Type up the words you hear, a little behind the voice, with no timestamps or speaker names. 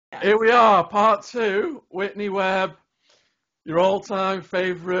Here we are, part two. Whitney Webb, your all-time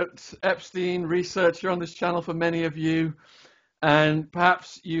favorite Epstein researcher on this channel for many of you. And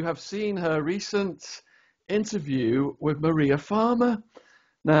perhaps you have seen her recent interview with Maria Farmer.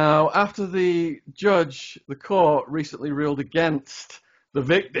 Now, after the court recently ruled against the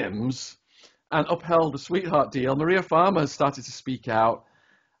victims and upheld the sweetheart deal, Maria Farmer started to speak out.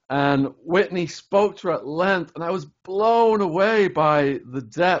 And Whitney spoke to her at length, and I was blown away by the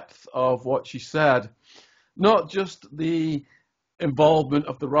depth of what she said. Not just the involvement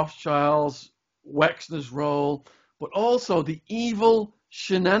of the Rothschilds, Wexner's role, but also the evil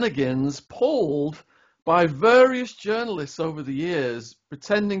shenanigans pulled by various journalists over the years,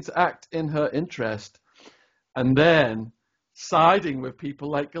 pretending to act in her interest, and then siding with people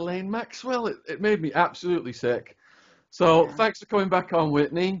like Ghislaine Maxwell. It made me absolutely sick. So thanks for coming back on,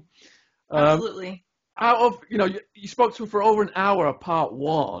 Whitney. Absolutely. Out of, you spoke to her for over an hour of part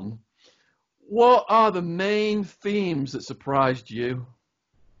one. What are the main themes that surprised you?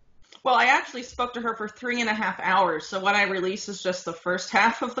 Well, I actually spoke to her for 3.5 hours. So what I released is just the first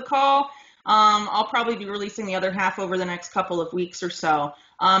half of the call. I'll probably be releasing the other half over the next couple of weeks or so.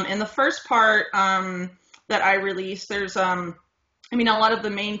 In the first part that I released, there's a lot of the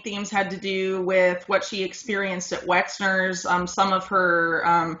main themes had to do with what she experienced at Wexner's, some of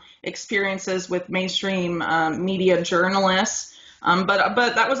her experiences with mainstream media journalists. But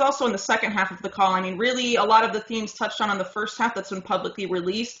that was also in the second half of the call. Really, a lot of the themes touched on in the first half that's been publicly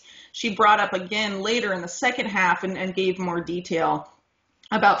released, she brought up again later in the second half and gave more detail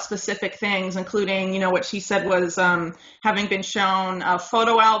about specific things, including, what she said was having been shown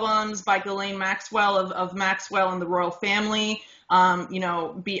photo albums by Ghislaine Maxwell of Maxwell and the royal family,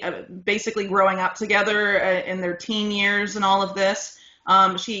 basically growing up together in their teen years and all of this.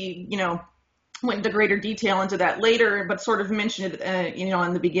 She, went into greater detail into that later, but sort of mentioned it,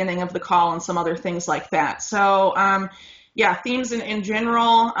 in the beginning of the call and some other things like that. So, themes in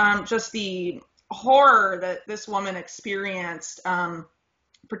general, just the horror that this woman experienced,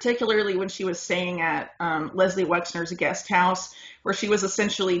 particularly when she was staying at Leslie Wexner's guest house, where she was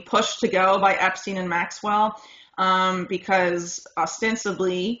essentially pushed to go by Epstein and Maxwell, because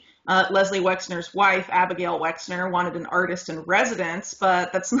ostensibly Leslie Wexner's wife, Abigail Wexner, wanted an artist in residence,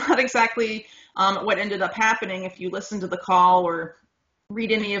 but that's not exactly what ended up happening. If you listen to the call or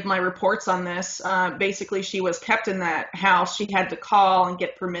read any of my reports on this, basically she was kept in that house. She had to call and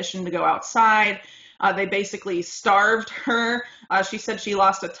get permission to go outside. They basically starved her. She said she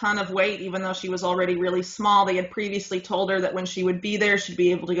lost a ton of weight, even though she was already really small. They had previously told her that when she would be there, she'd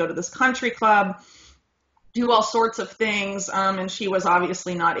be able to go to this country club, do all sorts of things, and she was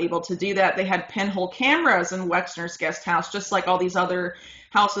obviously not able to do that. They had pinhole cameras in Wexner's guest house, just like all these other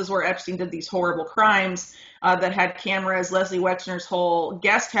houses where Epstein did these horrible crimes that had cameras. Leslie Wexner's whole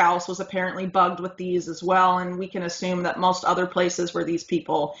guest house was apparently bugged with these as well, and we can assume that most other places where these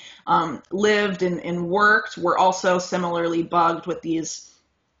people lived and worked were also similarly bugged with these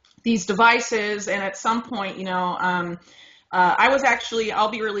devices. And at some point, I'll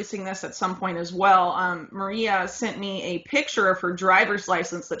be releasing this at some point as well. Maria sent me a picture of her driver's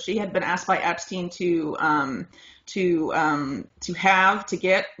license that she had been asked by Epstein to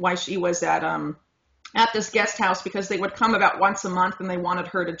get while she was at this guest house, because they would come about once a month and they wanted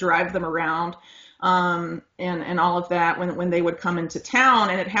her to drive them around, and all of that when they would come into town,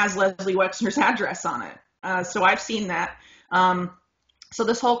 and it has Leslie Wexner's address on it. So I've seen that. So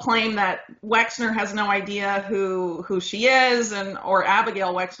this whole claim that Wexner has no idea who she is, or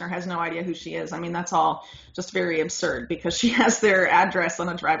Abigail Wexner has no idea who she is, that's all just very absurd, because she has their address on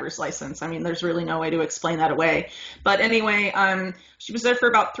a driver's license. There's really no way to explain that away. But anyway, she was there for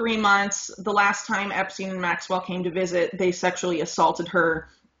about 3 months. The last time Epstein and Maxwell came to visit, they sexually assaulted her.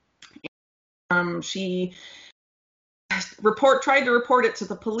 She tried to report it to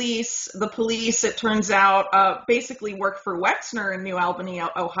the police. The police, it turns out, basically work for Wexner in New Albany,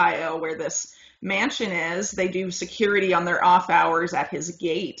 Ohio, where this mansion is. They do security on their off hours at his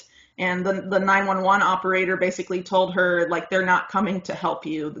gate. And the 911 operator basically told her, they're not coming to help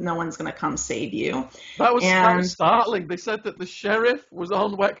you. No one's going to come save you. That was startling. They said that the sheriff was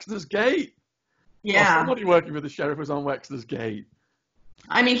on Wexner's gate. Yeah. Or somebody working with the sheriff was on Wexner's gate.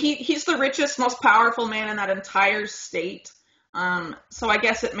 He's the richest, most powerful man in that entire state. So I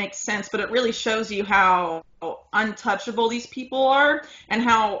guess it makes sense, but it really shows you how untouchable these people are, and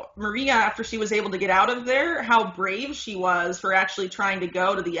how Maria, after she was able to get out of there, how brave she was for actually trying to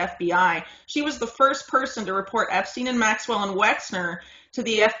go to the FBI. She was the first person to report Epstein and Maxwell and Wexner to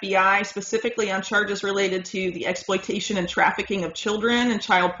the FBI, specifically on charges related to the exploitation and trafficking of children and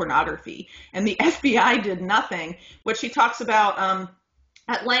child pornography. And the FBI did nothing. What she talks about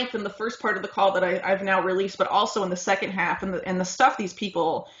at length in the first part of the call that I've now released, but also in the second half, and the stuff these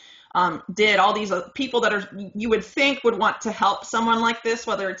people did, all these people that are, you would think would want to help someone like this,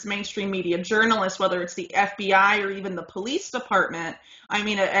 whether it's mainstream media journalists, whether it's the FBI or even the police department. I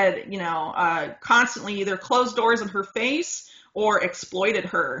mean, constantly either closed doors in her face or exploited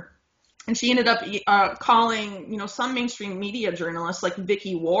her. And she ended up calling, some mainstream media journalists like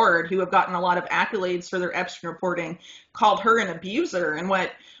Vicky Ward, who have gotten a lot of accolades for their Epstein reporting, called her an abuser. And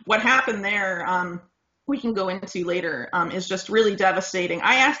what happened there, we can go into later, is just really devastating.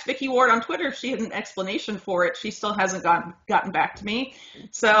 I asked Vicky Ward on Twitter if she had an explanation for it. She still hasn't gotten back to me.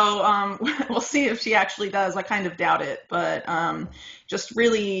 So we'll see if she actually does. I kind of doubt it, but just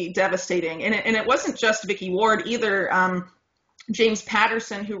really devastating. And it wasn't just Vicky Ward either. James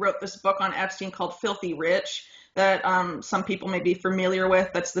Patterson, who wrote this book on Epstein called Filthy Rich, that some people may be familiar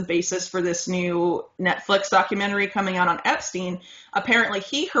with. That's the basis for this new Netflix documentary coming out on Epstein. Apparently,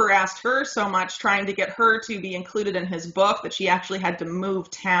 he harassed her so much trying to get her to be included in his book that she actually had to move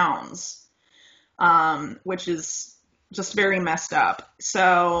towns, which is just very messed up.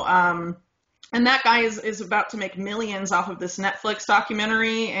 So, and that guy is about to make millions off of this Netflix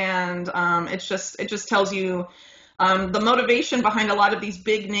documentary, and it just tells you the motivation behind a lot of these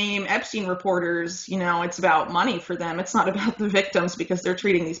big name Epstein reporters. It's about money for them. It's not about the victims, because they're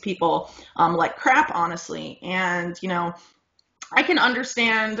treating these people like crap, honestly. And, I can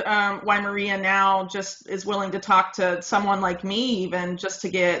understand why Maria now just is willing to talk to someone like me, even just to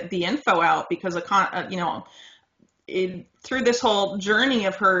get the info out, because, through this whole journey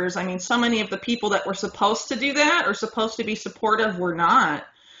of hers, I mean, so many of the people that were supposed to do that or supposed to be supportive were not.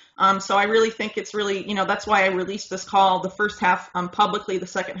 So I really think it's really, that's why I released this call, the first half publicly, the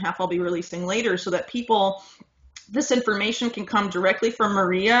second half I'll be releasing later, so that this information can come directly from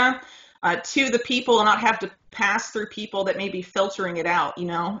Maria to the people and not have to pass through people that may be filtering it out,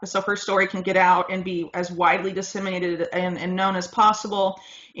 so her story can get out and be as widely disseminated and known as possible.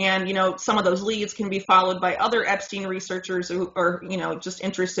 And, some of those leads can be followed by other Epstein researchers or just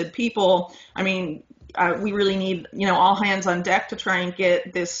interested people. I mean, we really need, all hands on deck to try and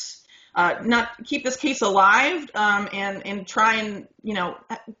get this, not keep this case alive, and try and,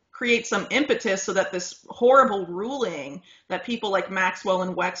 create some impetus so that this horrible ruling that people like Maxwell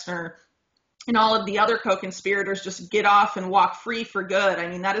and Wexner and all of the other co-conspirators just get off and walk free for good. I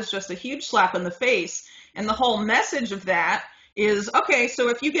mean, that is just a huge slap in the face. And the whole message of that is, okay, so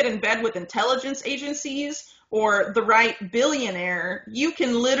if you get in bed with intelligence agencies or the right billionaire, you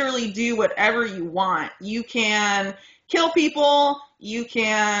can literally do whatever you want. You can kill people, you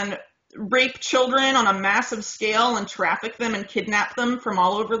can rape children on a massive scale and traffic them and kidnap them from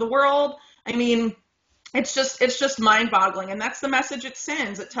all over the world. I mean, it's just mind-boggling, and that's the message it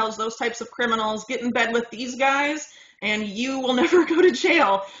sends. It tells those types of criminals, get in bed with these guys and you will never go to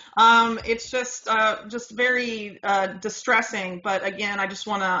jail. It's just very distressing. But again, I just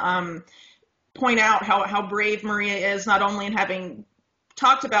want to point out how brave Maria is, not only in having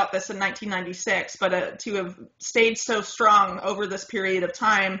talked about this in 1996, but to have stayed so strong over this period of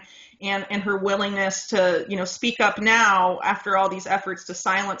time, and her willingness to, speak up now after all these efforts to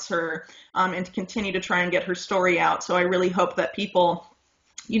silence her, and to continue to try and get her story out. So I really hope that people,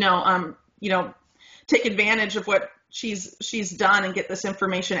 take advantage of what she's done and get this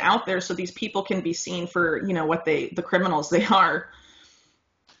information out there so these people can be seen for, what the criminals they are.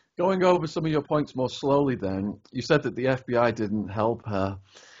 Going over some of your points more slowly then, you said that the FBI didn't help her.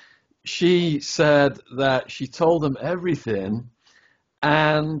 She said that she told them everything,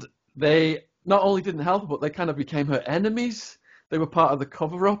 and they not only didn't help her, but they kind of became her enemies. They were part of the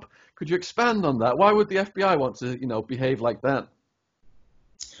cover-up. Could you expand on that? Why would the FBI want to, behave like that?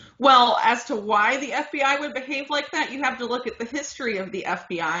 Well, as to why the FBI would behave like that, you have to look at the history of the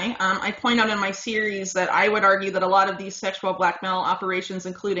FBI. I point out in my series that I would argue that a lot of these sexual blackmail operations,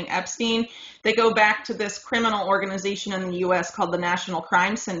 including Epstein, they go back to this criminal organization in the U.S. called the National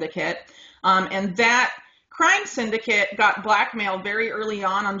Crime Syndicate. And that crime syndicate got blackmailed very early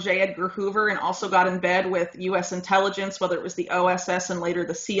on J. Edgar Hoover, and also got in bed with U.S. intelligence, whether it was the OSS and later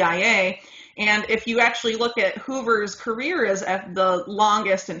the CIA. And if you actually look at Hoover's career as the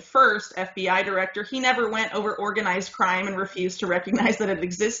longest and first FBI director, he never went over organized crime and refused to recognize that it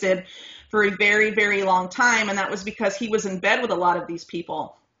existed for a very, very long time. And that was because he was in bed with a lot of these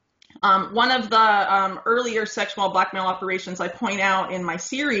people. One of the earlier sexual blackmail operations I point out in my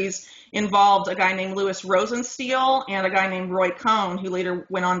series involved a guy named Louis Rosenstiel and a guy named Roy Cohn, who later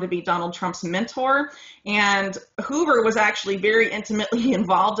went on to be Donald Trump's mentor. And Hoover was actually very intimately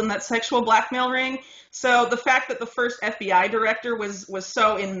involved in that sexual blackmail ring. So the fact that the first FBI director was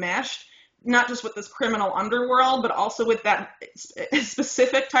so enmeshed not just with this criminal underworld, but also with that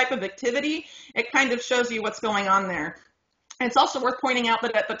specific type of activity, it kind of shows you what's going on there. It's also worth pointing out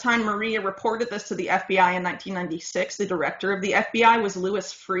that at the time Maria reported this to the FBI in 1996, the director of the FBI was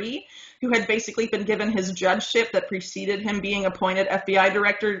Louis Freeh, who had basically been given his judgeship that preceded him being appointed FBI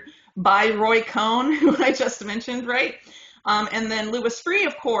director by Roy Cohn, who I just mentioned, right? And then Louis Freeh,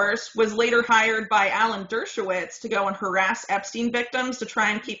 of course, was later hired by Alan Dershowitz to go and harass Epstein victims to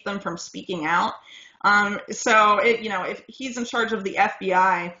try and keep them from speaking out. If he's in charge of the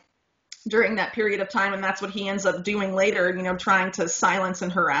FBI during that period of time, and that's what he ends up doing later, trying to silence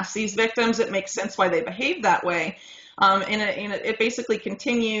and harass these victims, it makes sense why they behave that way. It basically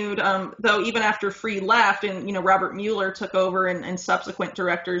continued, though, even after Freeh left and, Robert Mueller took over and subsequent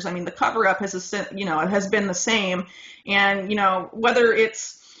directors. I mean, the cover-up has been the same. And, whether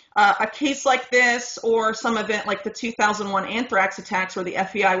it's a case like this or some event like the 2001 anthrax attacks where the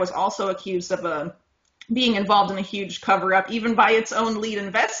FBI was also accused of being involved in a huge cover-up, even by its own lead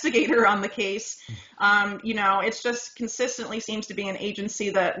investigator on the case. It's just consistently seems to be an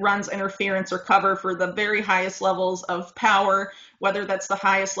agency that runs interference or cover for the very highest levels of power, whether that's the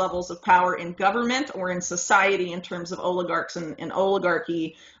highest levels of power in government or in society in terms of oligarchs and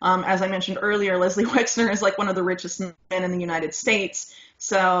oligarchy. As I mentioned earlier, Leslie Wexner is like one of the richest men in the United States.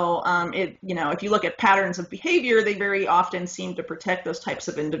 So, if you look at patterns of behavior, they very often seem to protect those types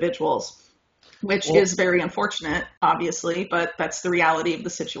of individuals, which is very unfortunate, obviously, but that's the reality of the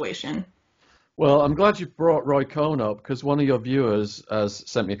situation. Well, I'm glad you brought Roy Cohn up, because one of your viewers has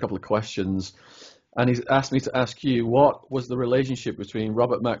sent me a couple of questions, and he's asked me to ask you, what was the relationship between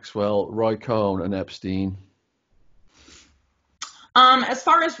Robert Maxwell, Roy Cohn, and Epstein? As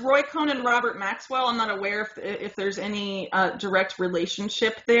far as Roy Cohn and Robert Maxwell, I'm not aware if there's any direct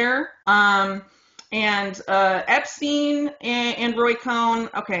relationship there. And Epstein and Roy Cohn,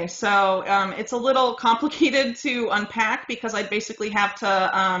 okay, so it's a little complicated to unpack, because I basically have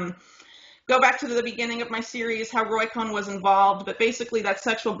to go back to the beginning of my series, how Roy Cohn was involved. But basically that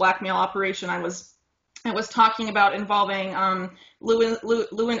sexual blackmail operation I was talking about, involving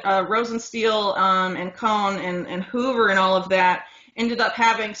Rosenstiel and Cohn and Hoover and all of that, ended up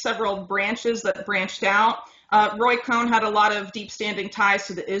having several branches that branched out. Roy Cohn had a lot of deep standing ties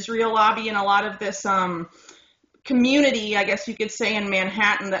to the Israel lobby, and a lot of this community, I guess you could say, in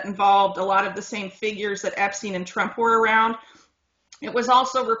Manhattan that involved a lot of the same figures that Epstein and Trump were around. It was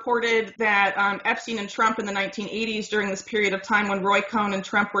also reported that Epstein and Trump in the 1980s, during this period of time when Roy Cohn and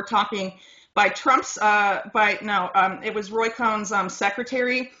Trump were talking, it was Roy Cohn's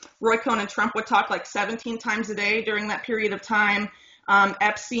secretary. Roy Cohn and Trump would talk like 17 times a day during that period of time.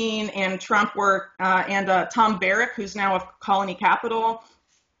 Epstein and Trump and Tom Barrack, who's now of Colony Capital,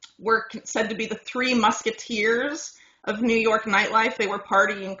 were said to be the three musketeers of New York nightlife. They were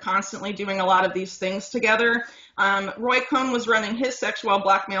partying constantly, doing a lot of these things together. Roy Cohn was running his sexual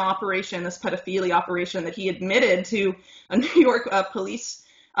blackmail operation, this pedophilia operation that he admitted to a New York police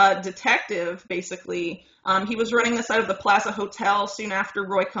detective, basically. He was running this out of the Plaza Hotel soon after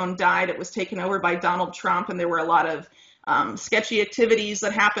Roy Cohn died. It was taken over by Donald Trump, and there were a lot of sketchy activities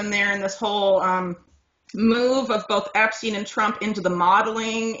that happened there, and this whole move of both Epstein and Trump into the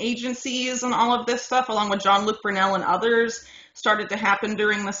modeling agencies and all of this stuff, along with Jean-Luc Brunel and others, started to happen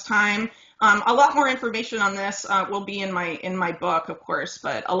during this time. A lot more information on this will be in my book, of course,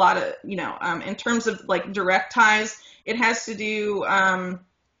 but a lot of, in terms of like direct ties, it has to do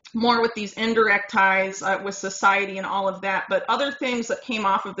more with these indirect ties with society and all of that. But other things that came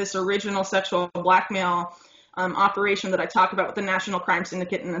off of this original sexual blackmail operation that I talk about with the National Crime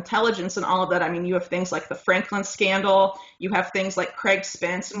Syndicate and intelligence and all of that. I mean, you have things like the Franklin scandal. You have things like Craig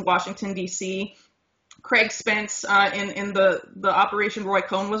Spence in Washington, D.C. Craig Spence in the operation Roy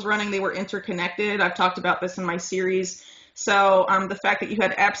Cohn was running, they were interconnected. I've talked about this in my series. So the fact that you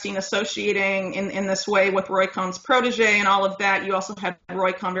had Epstein associating in this way with Roy Cohn's protege and all of that, you also had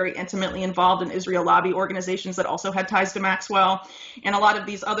Roy Cohn very intimately involved in Israel lobby organizations that also had ties to Maxwell. And a lot of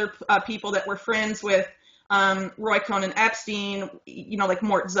these other people that were friends with Roy Cohn and Epstein, like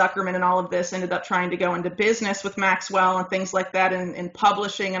Mort Zuckerman and all of this, ended up trying to go into business with Maxwell and things like that, and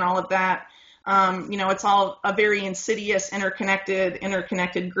publishing and all of that. It's all a very insidious,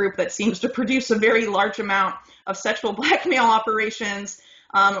 interconnected group that seems to produce a very large amount of sexual blackmail operations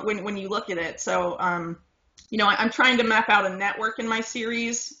when you look at it. So, I'm trying to map out a network in my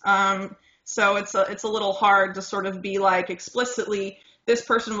series. So it's a little hard to sort of be like explicitly, this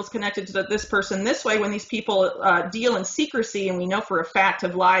person was connected to this person this way, when these people deal in secrecy, and we know for a fact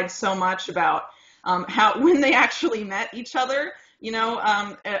have lied so much about when they actually met each other.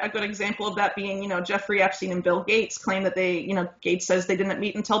 A good example of that being, Jeffrey Epstein and Bill Gates claim that Gates says they didn't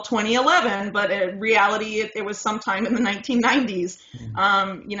meet until 2011, but in reality, it was sometime in the 1990s.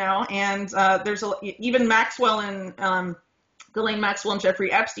 And there's even Maxwell and Ghislaine Maxwell and Jeffrey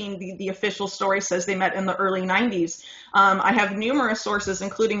Epstein, the official story says they met in the early 90s. I have numerous sources,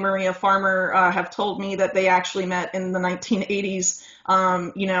 including Maria Farmer, have told me that they actually met in the 1980s.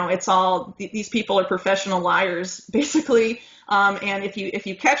 It's all, these people are professional liars, basically. And if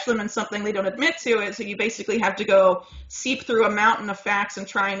you catch them in something, they don't admit to it. So you basically have to go seep through a mountain of facts and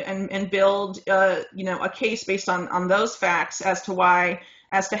try and build, a case based on those facts as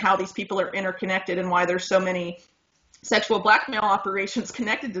to how these people are interconnected and why there's so many sexual blackmail operations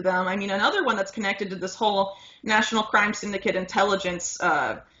connected to them. I mean, another one that's connected to this whole national crime syndicate intelligence,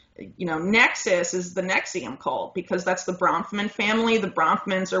 nexus is the Nexium cult, because that's the Bronfman family. The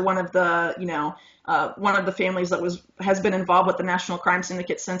Bronfmans are one of the families that has been involved with the national crime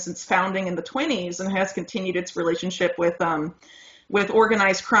syndicate since its founding in the 1920s and has continued its relationship with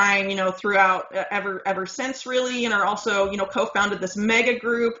organized crime, throughout ever since, really, and are also, co-founded this mega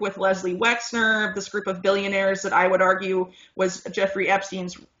group with Leslie Wexner, this group of billionaires that I would argue was Jeffrey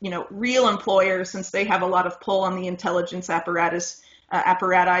Epstein's, real employer, since they have a lot of pull on the intelligence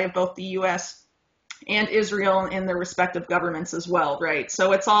apparati of both the U.S. and Israel and their respective governments as well, right?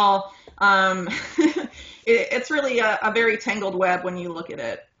 So it's all, it's really a very tangled web when you look at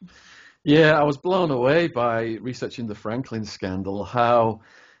it. Yeah, I was blown away by researching the Franklin scandal, how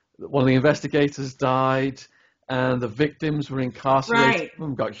one of the investigators died and the victims were incarcerated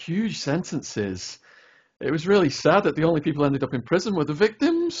and got huge sentences. It was really sad that the only people who ended up in prison were the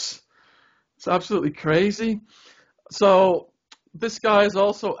victims. It's absolutely crazy. So this guy is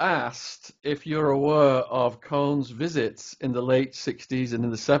also asked if you're aware of Cohen's visits in the late 60s and in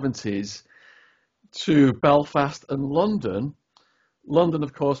the 70s to Belfast and London. London,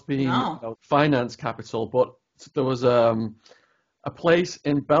 of course, being finance capital, but there was a place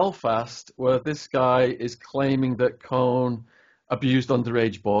in Belfast where this guy is claiming that Cohen abused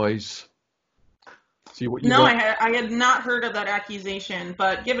underage boys. I had not heard of that accusation,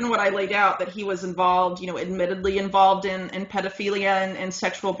 but given what I laid out, that he was involved, admittedly involved in pedophilia and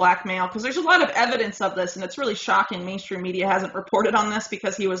sexual blackmail, because there's a lot of evidence of this, and it's really shocking mainstream media hasn't reported on this,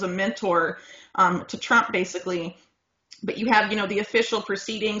 because he was a mentor to Trump, basically. But you have, the official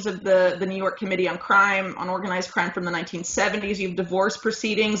proceedings of the New York Committee on Organized Crime from the 1970s. You have divorce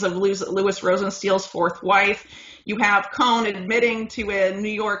proceedings of Louis Rosensteel's fourth wife. You have Cohen admitting to a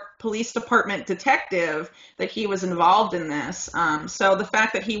New York Police Department detective that he was involved in this. So the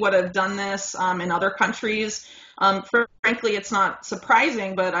fact that he would have done this in other countries, frankly, it's not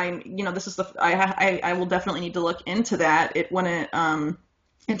surprising. But I will definitely need to look into that.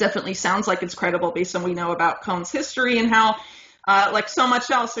 It definitely sounds like it's credible based on what we know about Cohen's history and how, like so much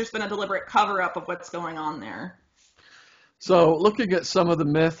else, there's been a deliberate cover-up of what's going on there. So looking at some of the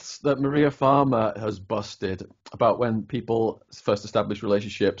myths that Maria Farmer has busted about when people first establish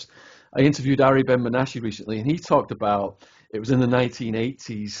relationships, I interviewed Ari Ben-Menashe recently, and he talked about it was in the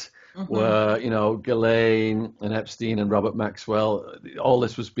 1980s where, Ghislaine and Epstein and Robert Maxwell, all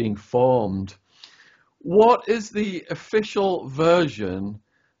this was being formed. What is the official version,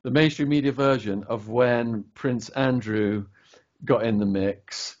 the mainstream media version, of when Prince Andrew got in the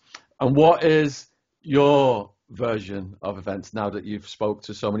mix? And what is your version of events now that you've spoke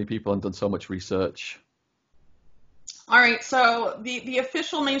to so many people and done so much research? All right, so the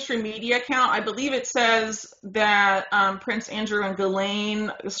official mainstream media account, I believe it says that Prince Andrew and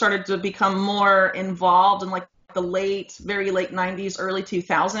Ghislaine started to become more involved in like the very late 90s, early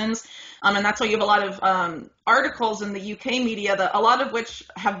 2000s. And that's why you have a lot of articles in the UK media, a lot of which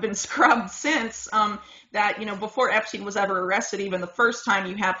have been scrubbed since, that, before Epstein was ever arrested, even the first time,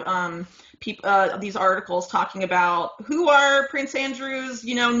 you have these articles talking about who are Prince Andrew's,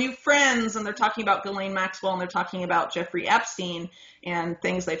 new friends, and they're talking about Ghislaine Maxwell, and they're talking about Jeffrey Epstein and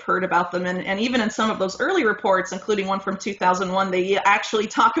things they've heard about them. And even in some of those early reports, including one from 2001, they actually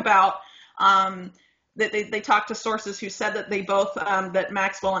talk about that they talked to sources who said that they both, that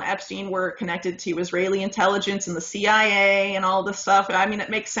Maxwell and Epstein were connected to Israeli intelligence and the CIA and all this stuff. I mean, it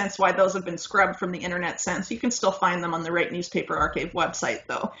makes sense why those have been scrubbed from the internet since. You can still find them on the Right Newspaper Archive website,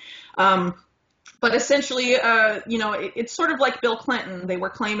 though. But essentially, it's sort of like Bill Clinton. They were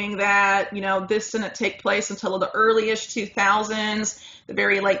claiming that, this didn't take place until the early-ish 2000s, the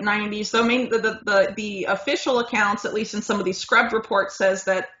very late 90s. So, I mean, the official accounts, at least in some of these scrubbed reports, says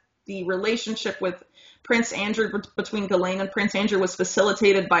that the relationship with Prince Andrew, between Ghislaine and Prince Andrew, was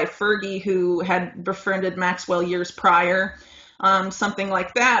facilitated by Fergie, who had befriended Maxwell years prior, something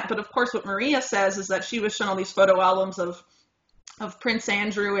like that. But of course, what Maria says is that she was shown all these photo albums of Prince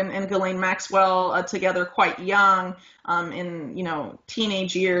Andrew and Ghislaine Maxwell together quite young, in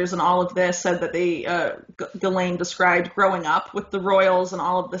teenage years and all of this, said that Ghislaine described growing up with the royals and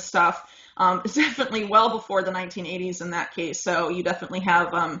all of this stuff. It's definitely well before the 1980s in that case. So you definitely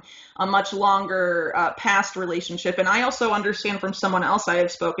have a much longer past relationship. And I also understand from someone else I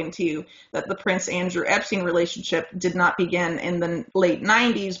have spoken to that the Prince Andrew Epstein relationship did not begin in the late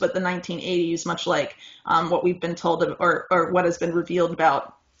 90s, but the 1980s, much like what we've been told or what has been revealed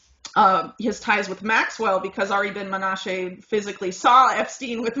about his ties with Maxwell, because Ari Ben Menashe physically saw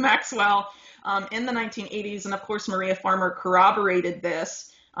Epstein with Maxwell in the 1980s. And of course, Maria Farmer corroborated this,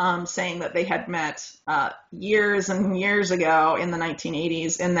 saying that they had met years and years ago in the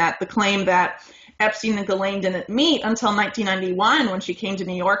 1980s, and that the claim that Epstein and Ghislaine didn't meet until 1991 when she came to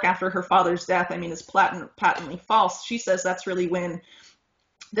New York after her father's death, is patently false. She says that's really when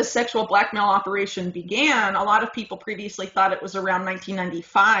this sexual blackmail operation began. A lot of people previously thought it was around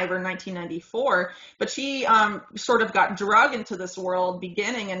 1995 or 1994, but she sort of got drug into this world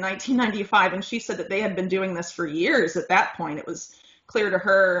beginning in 1995, and she said that they had been doing this for years at that point. It was clear to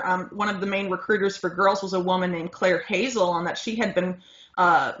her. One of the main recruiters for girls was a woman named Claire Hazel, and that she had been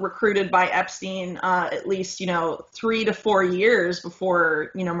recruited by Epstein at least 3 to 4 years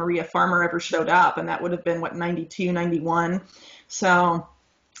before Maria Farmer ever showed up, and that would have been 92, 91. So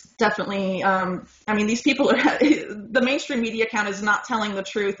definitely, these people are the mainstream media account is not telling the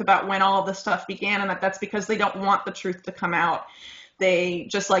truth about when all of this stuff began, and that's because they don't want the truth to come out. They,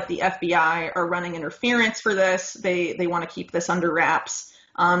 just like the FBI, are running interference for this. They want to keep this under wraps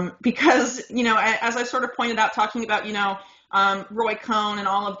because, as I sort of pointed out, talking about, Roy Cohn and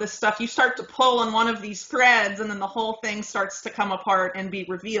all of this stuff, you start to pull on one of these threads and then the whole thing starts to come apart and be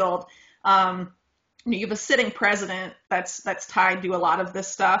revealed. You have a sitting president that's tied to a lot of this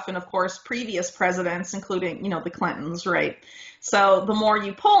stuff, and of course previous presidents, including the Clintons, right? So the more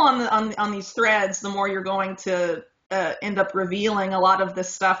you pull on these threads, the more you're going to end up revealing a lot of this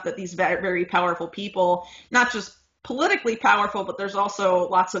stuff that these very, very powerful people, not just politically powerful, but there's also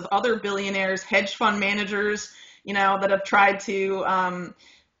lots of other billionaires, hedge fund managers, that have tried to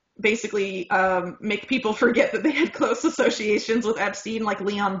basically make people forget that they had close associations with Epstein, like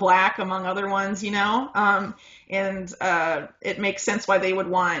Leon Black, among other ones, and it makes sense why they would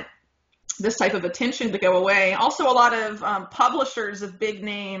want this type of attention to go away. Also, a lot of publishers of big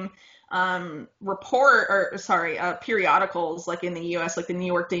name periodicals, like in the U.S., like the New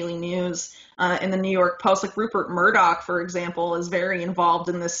York Daily News and the New York Post, like Rupert Murdoch, for example, is very involved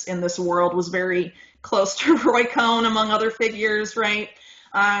in this world, was very close to Roy Cohn, among other figures, right?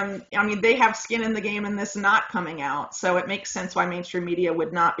 They have skin in the game in this not coming out, so it makes sense why mainstream media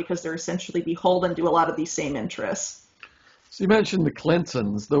would not, because they're essentially beholden to a lot of these same interests. So you mentioned the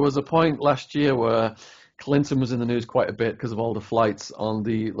Clintons. There was a point last year where Clinton was in the news quite a bit because of all the flights on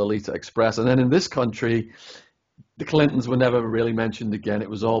the Lolita Express. And then in this country, the Clintons were never really mentioned again. It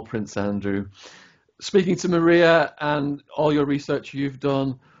was all Prince Andrew. Speaking to Maria and all your research you've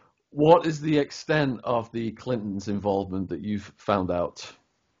done, what is the extent of the Clintons' involvement that you've found out?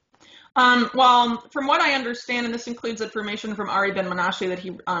 Well, from what I understand, and this includes information from Ari Ben Menashe that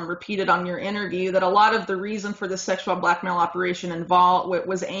he repeated on your interview, that a lot of the reason for the sexual blackmail operation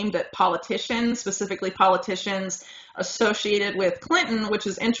was aimed at politicians, specifically politicians associated with Clinton, which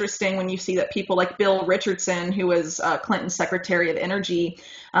is interesting when you see that people like Bill Richardson, who was Clinton's Secretary of Energy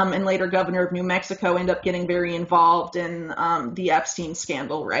and later governor of New Mexico, end up getting very involved in the Epstein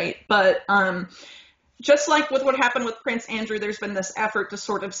scandal, right? But just like with what happened with Prince Andrew, there's been this effort to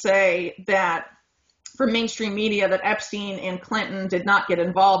sort of say that for mainstream media that Epstein and Clinton did not get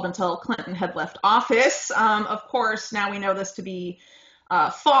involved until Clinton had left office. Of course, now we know this to be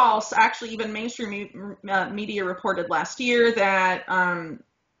false. Actually, even mainstream media reported last year that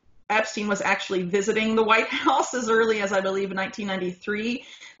Epstein was actually visiting the White House as early as, I believe, 1993,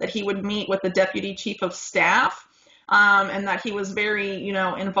 that he would meet with the deputy chief of staff, and that he was very,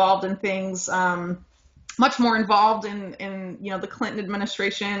 involved in things, much more involved in the Clinton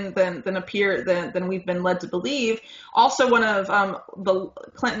administration than we've been led to believe. Also, one of the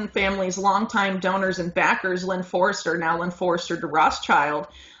Clinton family's longtime donors and backers, Lynn Forrester, now Lynn Forrester de Rothschild,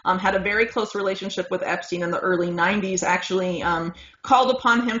 had a very close relationship with Epstein in the early 90s, actually called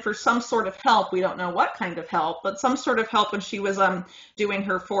upon him for some sort of help. We don't know what kind of help, but some sort of help when she was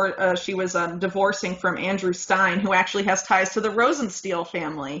divorcing from Andrew Stein, who actually has ties to the Rosenstein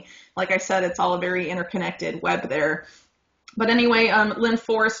family. Like I said, it's all a very interconnected web there. But anyway, Lynn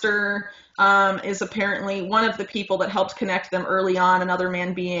Forrester is apparently one of the people that helped connect them early on, another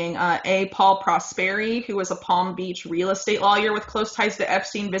man being Paul Prosperi, who was a Palm Beach real estate lawyer with close ties to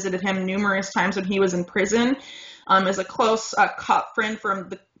Epstein, visited him numerous times when he was in prison. is a close friend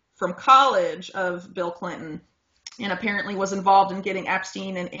from college of Bill Clinton, and apparently was involved in getting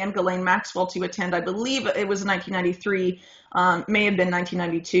Epstein and Ghislaine Maxwell to attend. I believe it was 1993, may have been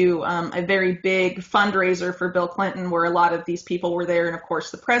 1992, a very big fundraiser for Bill Clinton where a lot of these people were there, and of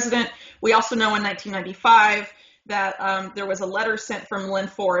course the president. We also know in 1995 that there was a letter sent from Lynn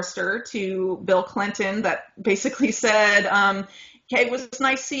Forrester to Bill Clinton that basically said, hey, it was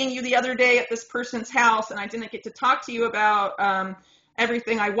nice seeing you the other day at this person's house, and I didn't get to talk to you about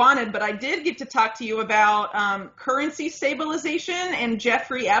everything I wanted, but I did get to talk to you about currency stabilization and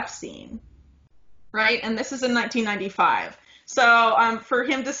Jeffrey Epstein, right? And this is in 1995. So for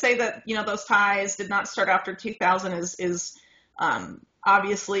him to say that, those ties did not start after 2000 is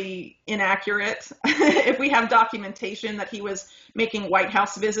obviously inaccurate. If we have documentation that he was making White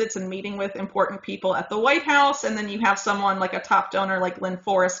House visits and meeting with important people at the White House, and then you have someone like a top donor like Lynn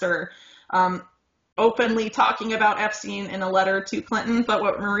Forrester openly talking about Epstein in a letter to Clinton. But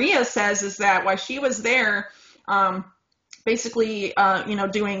what Maria says is that while she was there, basically,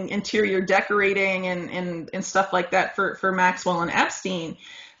 doing interior decorating and stuff like that for Maxwell and Epstein,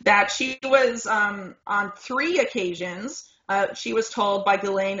 that she was on 3 occasions, she was told by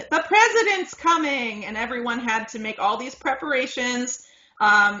Ghislaine, the president's coming, and everyone had to make all these preparations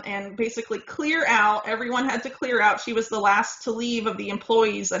and basically clear out. Everyone had to clear out. She was the last to leave of the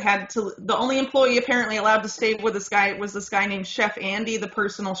employees that had to. The only employee apparently allowed to stay with this guy was this guy named Chef Andy, the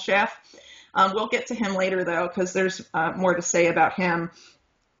personal chef. We'll get to him later, though, because there's more to say about him.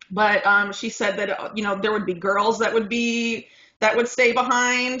 But she said that, there would be girls that would stay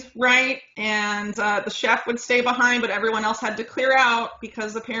behind, right? And the chef would stay behind, but everyone else had to clear out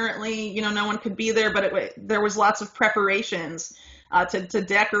because apparently, no one could be there. But there was lots of preparations to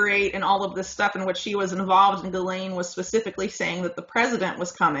decorate and all of this stuff in which she was involved. And Ghislaine was specifically saying that the president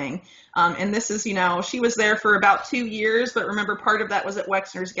was coming. And this is, she was there for about 2 years, but remember, part of that was at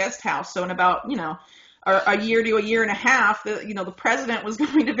Wexner's guest house. So in about, a year to a year and a half, the president was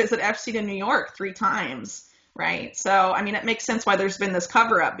going to visit Epstein in New York 3 times. Right. So, it makes sense why there's been this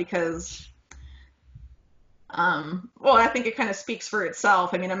cover up because, I think it kind of speaks for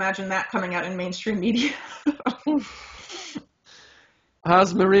itself. Imagine that coming out in mainstream media.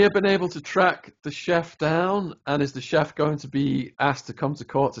 Has Maria been able to track the chef down, and is the chef going to be asked to come to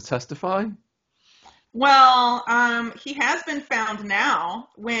court to testify? Well, he has been found now.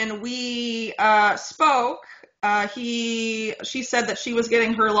 When we spoke, she said that she was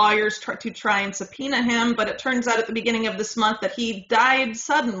getting her lawyers to try and subpoena him, but it turns out at the beginning of this month that he died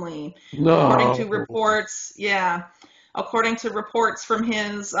suddenly. No. According to reports, according to reports from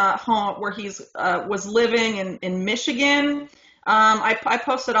his home where he's was living in Michigan. I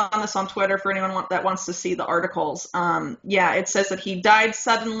posted on this on Twitter for anyone that wants to see the articles. It says that he died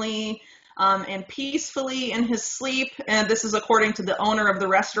suddenly and peacefully in his sleep, and this is according to the owner of the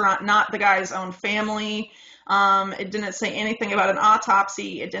restaurant, not the guy's own family. It didn't say anything about an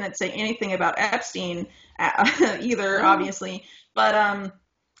autopsy. It didn't say anything about Epstein either, obviously. But,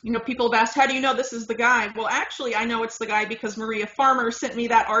 people have asked, how do you know this is the guy? Well, actually, I know it's the guy because Maria Farmer sent me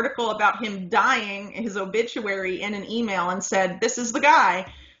that article about him dying, his obituary, in an email and said, this is the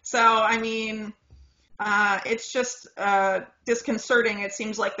guy. So, it's just disconcerting. It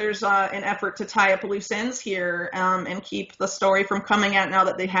seems like there's an effort to tie up loose ends here and keep the story from coming out now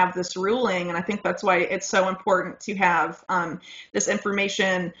that they have this ruling. And I think that's why it's so important to have this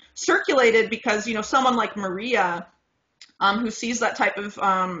information circulated because, someone like Maria, who sees that type of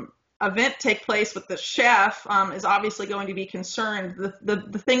event take place with the chef is obviously going to be concerned.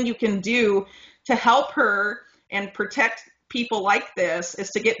 The thing you can do to help her and protect people like this is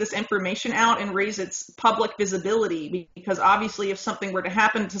to get this information out and raise its public visibility, because obviously if something were to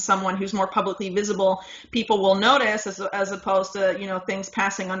happen to someone who's more publicly visible, people will notice as opposed to, things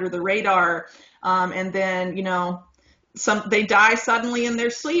passing under the radar. And then, they die suddenly in their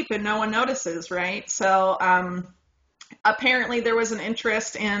sleep and no one notices, right? So apparently there was an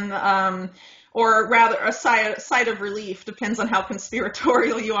interest in, or rather a sigh of relief, depends on how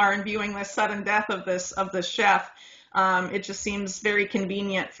conspiratorial you are in viewing this sudden death of this chef. It just seems very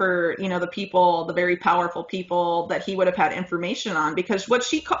convenient for, the people, the very powerful people that he would have had information on, because what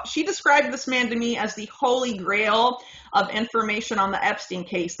she described this man to me as the holy grail of information on the Epstein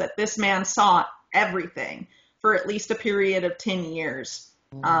case, that this man saw everything for at least a period of 10 years.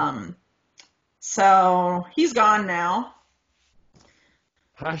 So he's gone now.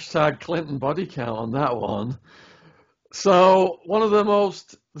 Hashtag Clinton body count on that one. So one of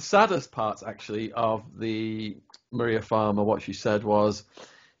the saddest parts actually of the Maria Farmer, what she said was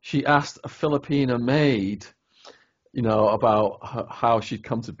she asked a Filipina maid, about how she'd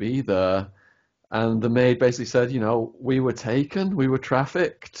come to be there. And the maid basically said, we were taken, we were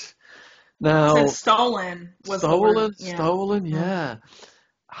trafficked. Said Now, stolen was the word. Yeah. stolen, yeah.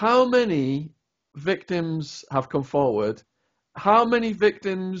 How many victims have come forward? How many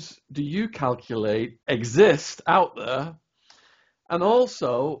victims do you calculate exist out there? And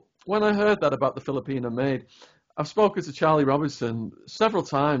also, when I heard that about the Filipino maid, I've spoken to Charlie Robinson several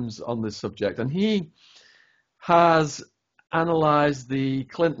times on this subject, and he has analyzed the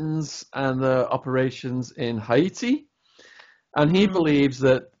Clintons and the operations in Haiti, and he believes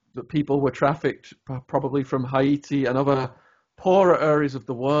that people were trafficked probably from Haiti and other poorer areas of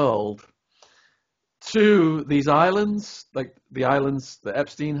the world to these islands, like the islands that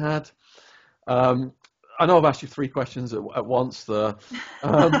Epstein had. I know I've asked you three questions at once there.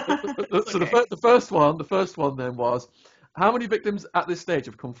 So Okay. the first one then was, how many victims at this stage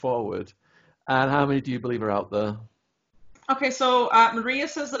have come forward, and how many do you believe are out there? Okay, so Maria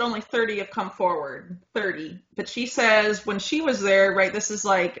says that only 30 have come forward, 30. But she says when she was there, right, this is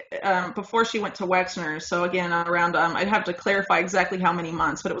like before she went to Wexner. So again, around, I'd have to clarify exactly how many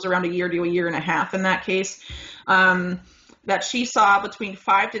months, but it was around a year to a year and a half in that case, that she saw between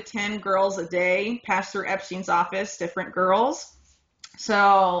 5 to 10 girls a day pass through Epstein's office, different girls.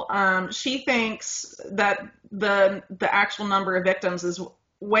 So she thinks that the actual number of victims is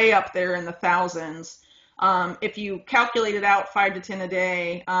way up there in the thousands. If you calculate it out 5 to 10 a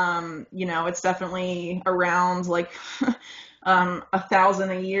day, it's definitely around like 1,000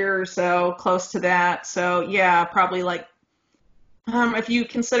 a year or so, close to that. So yeah, probably like if you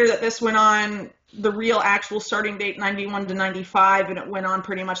consider that this went on the real actual starting date 91 to 95, and it went on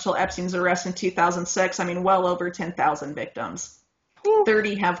pretty much till Epstein's arrest in 2006. I mean, well over 10,000 victims.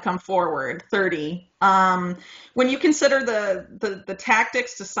 30 have come forward. 30. When you consider the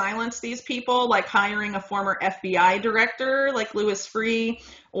tactics to silence these people, like hiring a former FBI director like Louis Freeh,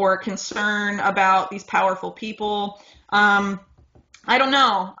 or concern about these powerful people, I don't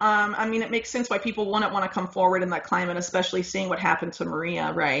know. I mean, it makes sense why people wouldn't want to come forward in that climate, especially seeing what happened to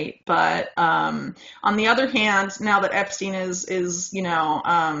Maria, right? But on the other hand, now that Epstein is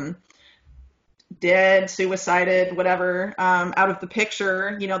dead, suicided, whatever, out of the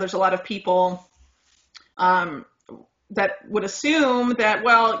picture, there's a lot of people that would assume that,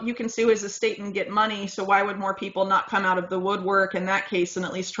 well, you can sue his estate and get money, so why would more people not come out of the woodwork in that case and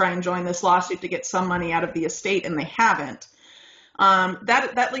at least try and join this lawsuit to get some money out of the estate, and they haven't.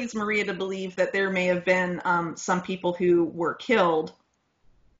 That leads Maria to believe that there may have been some people who were killed,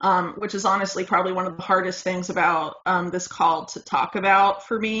 which is honestly probably one of the hardest things about this call to talk about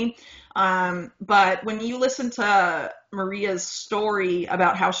for me. But when you listen to Maria's story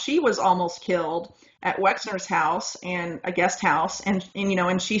about how she was almost killed at Wexner's house, and a guest house, and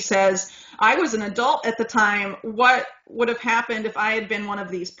she says, I was an adult at the time. What would have happened if I had been one of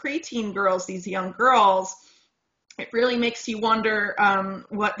these preteen girls, these young girls? It really makes you wonder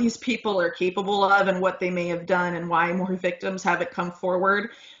what these people are capable of and what they may have done, and why more victims haven't come forward.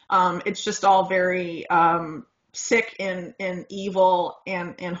 It's just all very sick and evil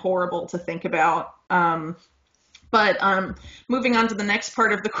and horrible to think about. But moving on to the next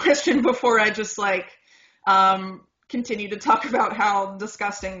part of the question before I just continue to talk about how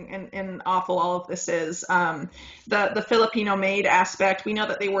disgusting and awful all of this is. The Filipino maid aspect, we know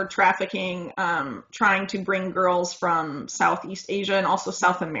that they were trafficking, trying to bring girls from Southeast Asia and also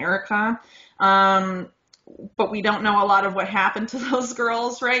South America. But we don't know a lot of what happened to those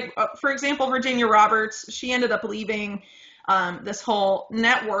girls, right? For example, Virginia Roberts, she ended up leaving this whole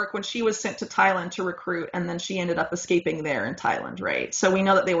network when she was sent to Thailand to recruit, and then she ended up escaping there in Thailand, right? So we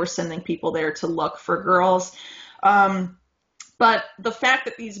know that they were sending people there to look for girls. But the fact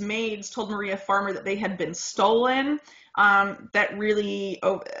that these maids told Maria Farmer that they had been stolen, that really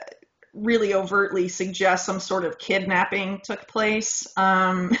overtly suggests some sort of kidnapping took place,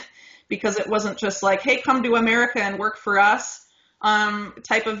 because it wasn't just like, hey, come to America and work for us,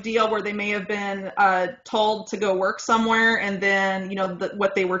 type of deal, where they may have been told to go work somewhere, and then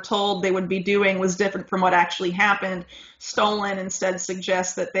what they were told they would be doing was different from what actually happened. Stolen instead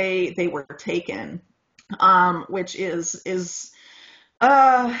suggests that they were taken. Which is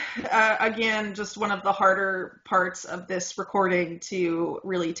again, just one of the harder parts of this recording to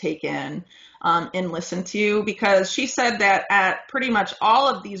really take in and listen to, because she said that at pretty much all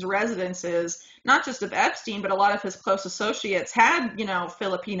of these residences, not just of Epstein, but a lot of his close associates had,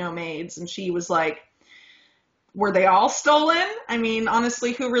 Filipino maids, and she was like, were they all stolen? I mean,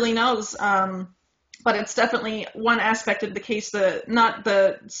 honestly, who really knows? but it's definitely one aspect of the case, not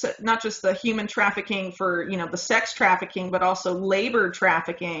just the human trafficking for, the sex trafficking, but also labor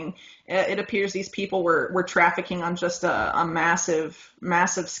trafficking. It appears these people were trafficking on just a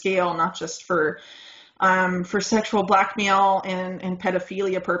massive scale, not just for sexual blackmail and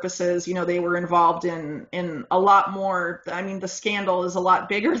pedophilia purposes. They were involved in a lot more. I mean, the scandal is a lot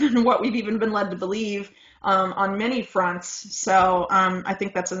bigger than what we've even been led to believe on many fronts. So I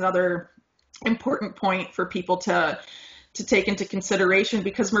think that's another important point for people to take into consideration,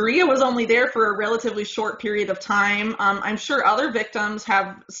 because Maria was only there for a relatively short period of time. I'm sure other victims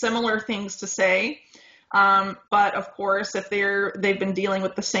have similar things to say. But of course, if they've been dealing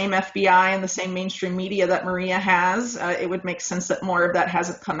with the same FBI and the same mainstream media that Maria has, it would make sense that more of that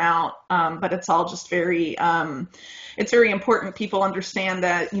hasn't come out. But it's all just it's very important people understand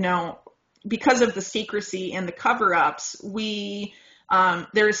that, because of the secrecy and the cover-ups,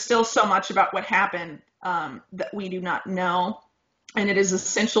 there is still so much about what happened that we do not know. And it is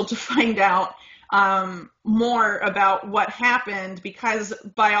essential to find out more about what happened, because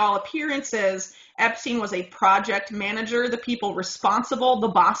by all appearances, Epstein was a project manager. The people responsible, the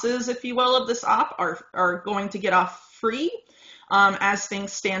bosses, if you will, of this op are going to get off free as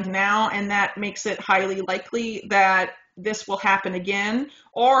things stand now. And that makes it highly likely that this will happen again,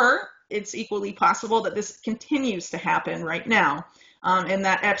 or it's equally possible that this continues to happen right now. And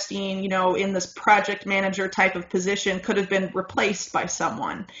that Epstein, in this project manager type of position could have been replaced by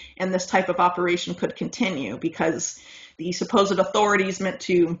someone, and this type of operation could continue because the supposed authorities meant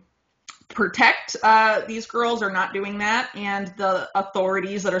to protect these girls are not doing that, and the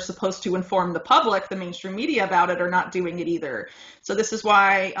authorities that are supposed to inform the public, the mainstream media, about it are not doing it either. So this is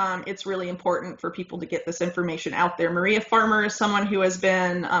why it's really important for people to get this information out there. Maria Farmer is someone who has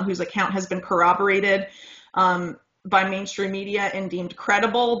been, whose account has been corroborated by mainstream media and deemed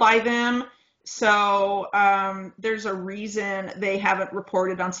credible by them. So there's a reason they haven't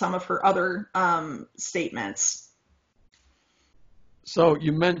reported on some of her other statements. So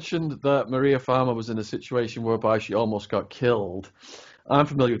you mentioned that Maria Farmer was in a situation whereby she almost got killed. I'm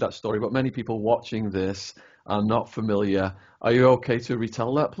familiar with that story, but many people watching this are not familiar. Are you okay to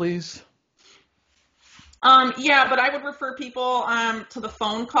retell that, please? Yeah, but I would refer people to the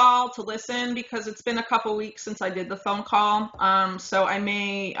phone call to listen, because it's been a couple weeks since I did the phone call. So I'm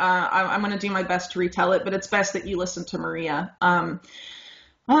going to do my best to retell it, but it's best that you listen to Maria.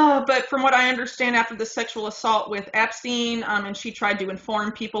 But from what I understand, after the sexual assault with Epstein, and she tried to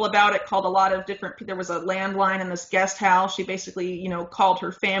inform people about it, called a lot of different, there was a landline in this guest house. She basically, called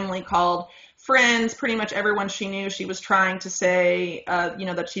her family, called friends, pretty much everyone she knew. She was trying to say,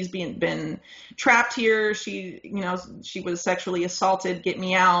 that she's been trapped here. She was sexually assaulted. Get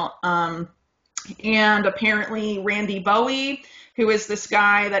me out. And apparently Randy Bowie, who is this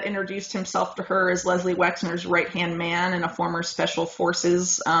guy that introduced himself to her as Leslie Wexner's right-hand man and a former Special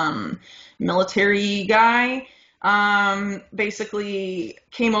Forces military guy, basically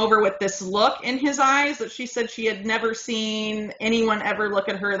came over with this look in his eyes that she said she had never seen anyone ever look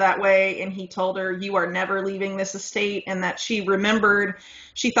at her that way. And he told her, "You are never leaving this estate," and that she remembered,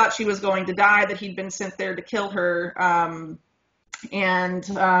 she thought she was going to die, that he'd been sent there to kill her.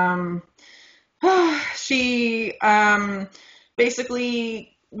 She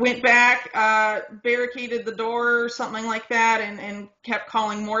basically went back, barricaded the door or something like that, and kept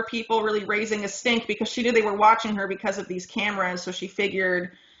calling more people, really raising a stink, because she knew they were watching her because of these cameras. So she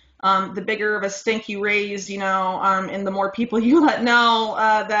figured the bigger of a stink you raise, and the more people you let know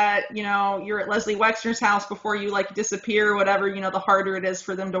that, you're at Leslie Wexner's house before you disappear or whatever, the harder it is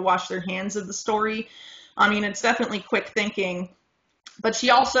for them to wash their hands of the story. I mean, it's definitely quick thinking. But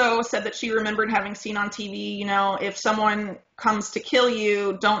she also said that she remembered having seen on TV, if someone comes to kill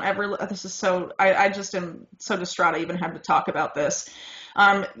you, don't ever, this is so, I just am so distraught I even have to talk about this.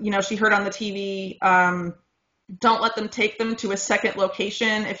 She heard on the TV, don't let them take them to a second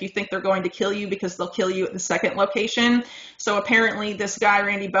location if you think they're going to kill you, because they'll kill you at the second location. So apparently this guy,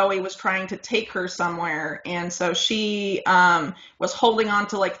 Randy Bowie, was trying to take her somewhere. And so she was holding on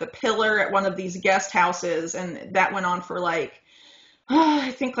to the pillar at one of these guest houses. And that went on for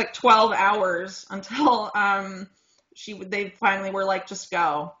I think 12 hours until they finally were like, just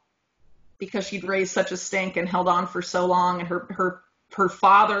go, because she'd raised such a stink and held on for so long. And her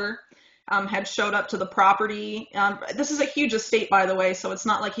father had showed up to the property. This is a huge estate, by the way, so it's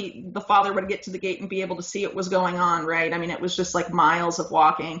not like the father would get to the gate and be able to see what was going on, right? I mean, it was just miles of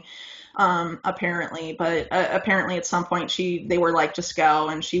walking, apparently. But apparently at some point they were like, just go,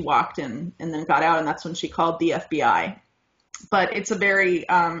 and she walked in and then got out, and that's when she called the FBI. But it's a very,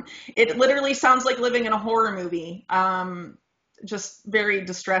 it literally sounds like living in a horror movie. just very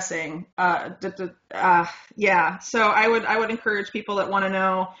distressing. Yeah. So I would encourage people that want to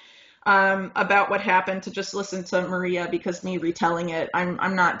know about what happened to just listen to Maria, because me retelling it,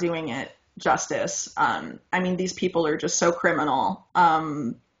 I'm not doing it justice. I mean, these people are just so criminal.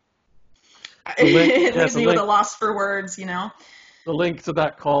 It leaves me with a loss for words, you know. The link to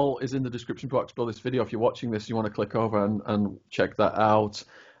that call is in the description box below this video. If you're watching this, you want to click over and check that out.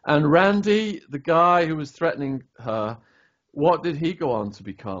 And Randy, the guy who was threatening her, what did he go on to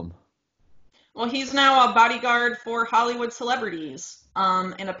become? Well, he's now a bodyguard for Hollywood celebrities.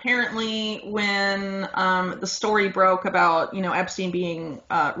 And apparently when the story broke about, Epstein being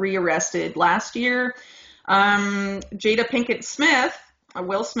rearrested last year, Jada Pinkett Smith,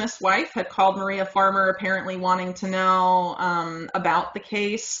 Will Smith's wife, had called Maria Farmer apparently wanting to know about the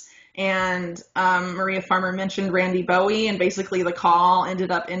case. And Maria Farmer mentioned Randy Bowie, and basically the call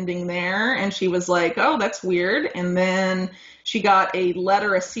ended up ending there. And she was like, oh, that's weird. And then she got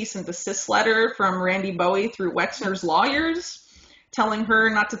a cease and desist letter from Randy Bowie through Wexner's lawyers telling her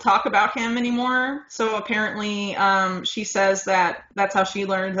not to talk about him anymore. So apparently she says that that's how she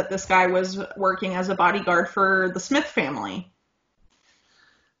learned that this guy was working as a bodyguard for the Smith family.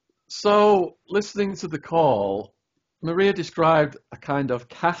 So, listening to the call, Maria described a kind of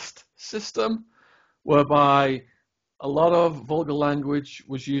caste system whereby a lot of vulgar language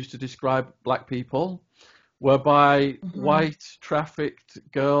was used to describe black people, whereby white trafficked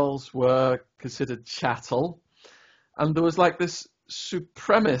girls were considered chattel, and there was like this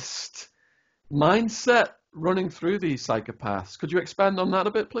supremacist mindset running through these psychopaths. Could you expand on that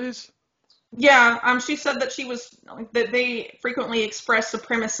a bit, please? Yeah, she said that they frequently expressed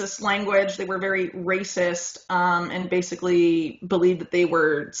supremacist language. They were very racist, and basically believed that they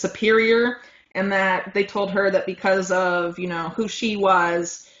were superior, and that they told her that because of, who she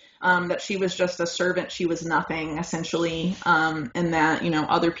was, that she was just a servant, she was nothing, essentially, and that,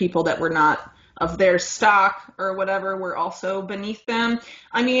 other people that were not of their stock or whatever were also beneath them.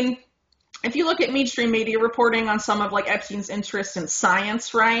 I mean, if you look at mainstream media reporting on some of like Epstein's interest in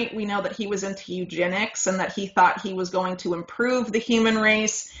science, right, we know that he was into eugenics and that he thought he was going to improve the human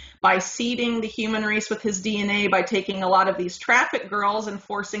race by seeding the human race with his DNA, by taking a lot of these trafficked girls and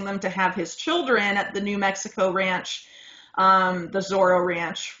forcing them to have his children at the New Mexico ranch, the Zorro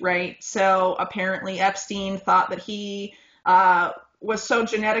Ranch, right? So apparently Epstein thought that he was so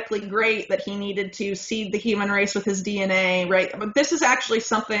genetically great that he needed to seed the human race with his DNA, right? But this is actually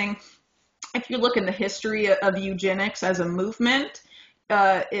something, if you look in the history of eugenics as a movement,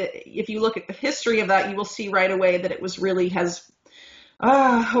 if you look at the history of that, you will see right away that it was really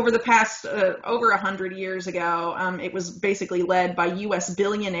over the past, over 100 years ago, it was basically led by U.S.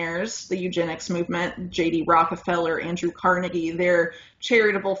 billionaires, the eugenics movement, J.D. Rockefeller, Andrew Carnegie. Their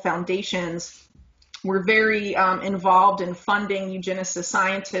charitable foundations were very involved in funding eugenicist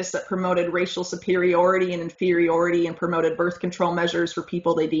scientists that promoted racial superiority and inferiority and promoted birth control measures for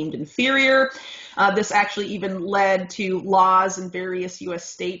people they deemed inferior. This actually even led to laws in various U.S.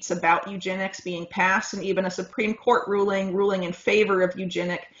 states about eugenics being passed, and even a Supreme Court ruling in favor of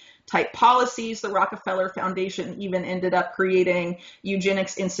eugenic type policies. The Rockefeller Foundation even ended up creating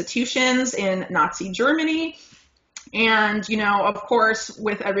eugenics institutions in Nazi Germany. And, of course,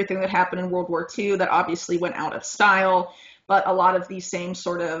 with everything that happened in World War II, that obviously went out of style. But a lot of these same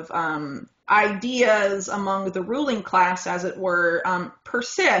sort of ideas among the ruling class, as it were,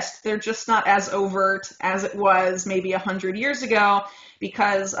 persist. They're just not as overt as it was maybe 100 years ago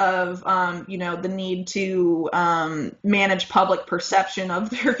because of, the need to manage public perception of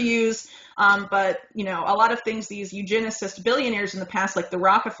their views. But, a lot of things these eugenicist billionaires in the past, like the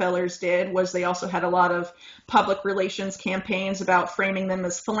Rockefellers did, was they also had a lot of public relations campaigns about framing them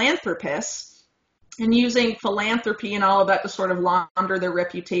as philanthropists and using philanthropy and all of that to sort of launder their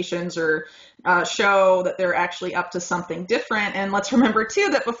reputations or show that they're actually up to something different. And let's remember, too,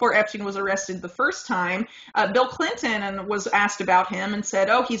 that before Epstein was arrested the first time, Bill Clinton was asked about him and said,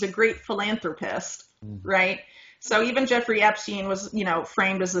 oh, he's a great philanthropist, right? So even Jeffrey Epstein was,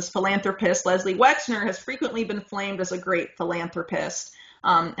 framed as this philanthropist. Leslie Wexner has frequently been framed as a great philanthropist,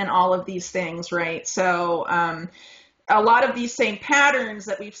 and all of these things, right? So a lot of these same patterns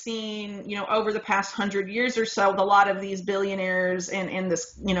that we've seen, over the past 100 years or so, with a lot of these billionaires and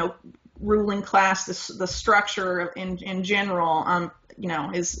this, ruling class, the structure in general,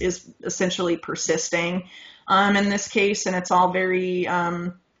 is essentially persisting in this case, and it's all very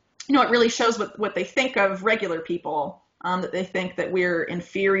it really shows what they think of regular people, that they think that we're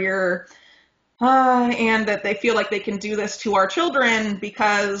inferior, and that they feel like they can do this to our children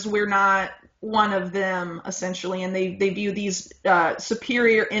because we're not one of them essentially, and they view these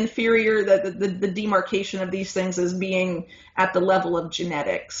superior, inferior, the demarcation of these things as being at the level of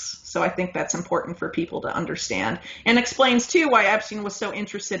genetics. So I think that's important for people to understand, and explains too why Epstein was so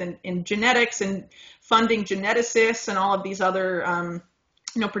interested in genetics and funding geneticists and all of these other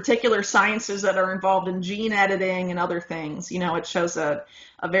particular sciences that are involved in gene editing and other things. It shows a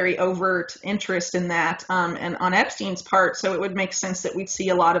very overt interest in that, and on Epstein's part. So it would make sense that we'd see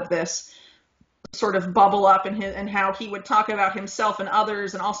a lot of this sort of bubble up in how he would talk about himself and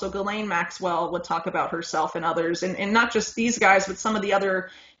others, and also Ghislaine Maxwell would talk about herself and others, and not just these guys, but some of the other,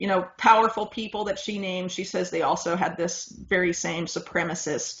 powerful people that she named. She says they also had this very same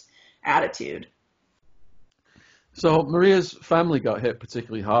supremacist attitude. So Maria's family got hit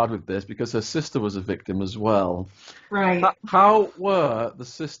particularly hard with this because her sister was a victim as well. Right. How were the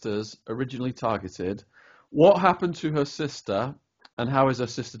sisters originally targeted? What happened to her sister, and how is her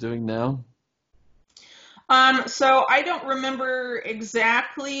sister doing now? So I don't remember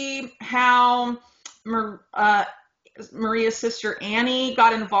exactly how Maria's sister Annie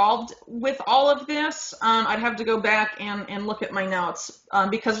got involved with all of this. I'd have to go back and look at my notes,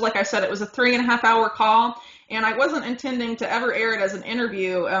 because like I said, it was a 3.5-hour call, and I wasn't intending to ever air it as an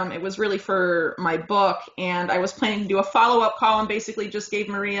interview. It was really for my book, and I was planning to do a follow-up call and basically just gave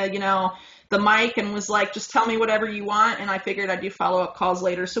Maria, the mic and was like, just tell me whatever you want. And I figured I'd do follow-up calls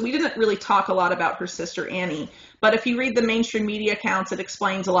later. So we didn't really talk a lot about her sister Annie. But if you read the mainstream media accounts, it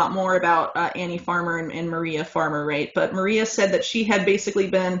explains a lot more about Annie Farmer and Maria Farmer, right? But Maria said that she had basically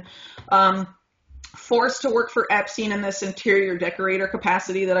been forced to work for Epstein in this interior decorator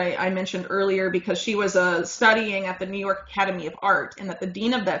capacity that I mentioned earlier, because she was studying at the New York Academy of Art, and that the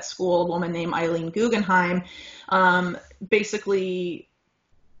dean of that school, a woman named Eileen Guggenheim, basically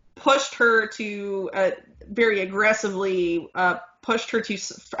pushed her to very aggressively pushed her to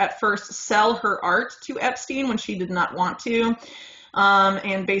at first sell her art to Epstein when she did not want to,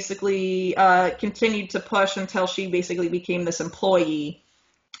 and basically continued to push until she basically became this employee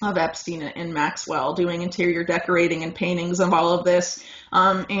of Epstein and Maxwell, doing interior decorating and paintings of all of this,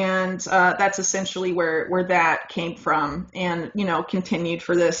 and that's essentially where that came from, and continued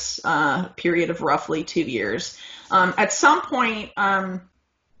for this period of roughly 2 years. At some point, I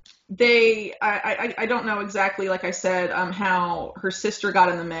don't know exactly, like I said, how her sister got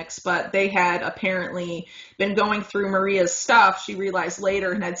in the mix, but they had apparently been going through Maria's stuff, she realized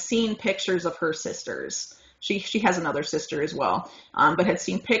later, and had seen pictures of her sisters. She has another sister as well, but had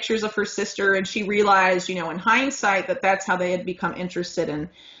seen pictures of her sister, and she realized, in hindsight, that that's how they had become interested in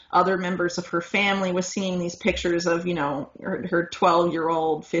other members of her family, was seeing these pictures of, her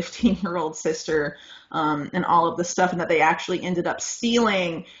 12-year-old, 15-year-old sister, and all of the stuff, and that they actually ended up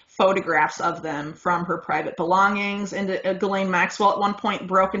stealing photographs of them from her private belongings. And Ghislaine Maxwell at one point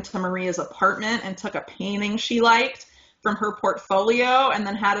broke into Maria's apartment and took a painting she liked from her portfolio and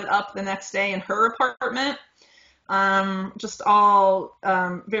then had it up the next day in her apartment. Just all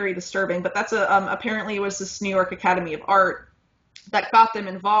very disturbing. But that's apparently it was this New York Academy of Art that got them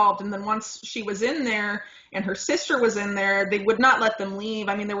involved. And then once she was in there and her sister was in there, they would not let them leave.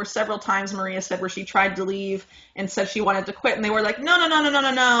 I mean, there were several times, Maria said, where she tried to leave and said she wanted to quit. And they were like,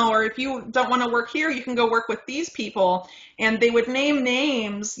 no. Or if you don't want to work here, you can go work with these people. And they would name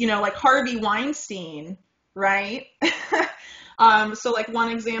names, like Harvey Weinstein, right? So like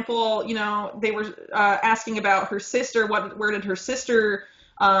one example, they were asking about her sister, where did her sister,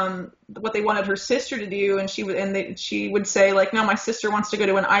 what they wanted her sister to do, and she would say like, no, my sister wants to go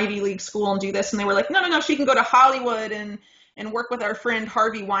to an Ivy League school and do this, and they were like, no, she can go to Hollywood and work with our friend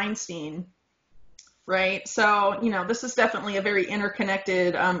Harvey Weinstein, right? So this is definitely a very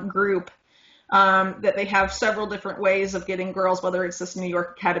interconnected group, that they have several different ways of getting girls, whether it's this New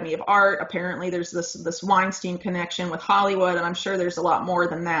York Academy of Art, apparently there's this Weinstein connection with Hollywood, and I'm sure there's a lot more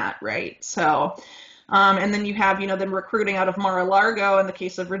than that, right? So and then you have, them recruiting out of Mar-a-Lago in the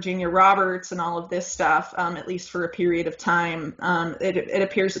case of Virginia Roberts and all of this stuff, at least for a period of time. It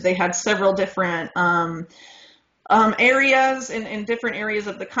appears that they had several different areas in different areas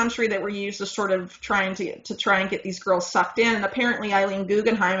of the country that were used to sort of try and get these girls sucked in. And apparently Eileen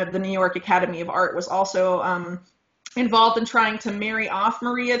Guggenheim of the New York Academy of Art was also involved in trying to marry off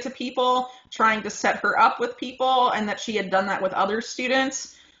Maria to people, trying to set her up with people, and that she had done that with other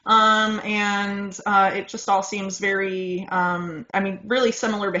students. And it just all seems very, really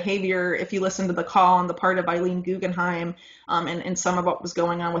similar behavior if you listen to the call on the part of Eileen Guggenheim, and some of what was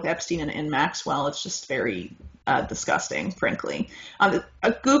going on with Epstein and Maxwell. It's just very disgusting, frankly.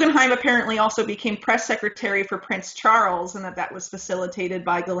 Guggenheim apparently also became press secretary for Prince Charles, and that was facilitated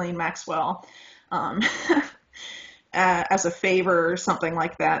by Ghislaine Maxwell as a favor or something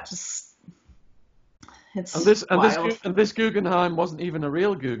like that. Just And It's this and this wild. and this Guggenheim wasn't even a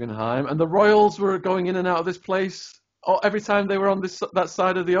real Guggenheim, and the royals were going in and out of this place every time they were on that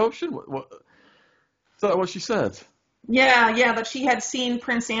side of the ocean. Is that what she said? Yeah, that she had seen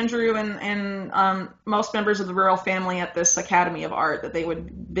Prince Andrew and most members of the royal family at this Academy of Art, that they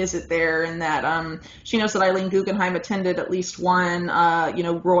would visit there, and that she knows that Eileen Guggenheim attended at least one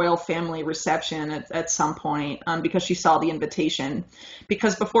royal family reception at some point, because she saw the invitation.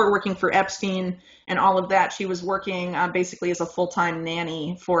 Because before working for Epstein and all of that, she was working basically as a full-time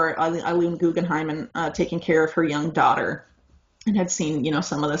nanny for Eileen Guggenheim and taking care of her young daughter, and had seen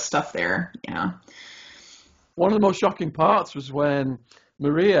some of this stuff there. Yeah. One of the most shocking parts was when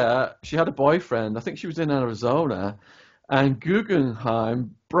Maria, she had a boyfriend. I think she was in Arizona, and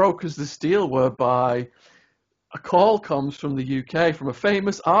Guggenheim brokers this deal whereby a call comes from the UK from a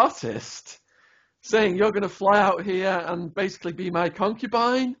famous artist saying, "You're going to fly out here and basically be my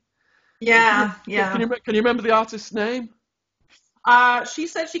concubine." Yeah, Can yeah. you remember the artist's name? She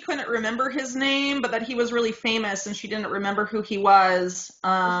said she couldn't remember his name, but that he was really famous, and she didn't remember who he was.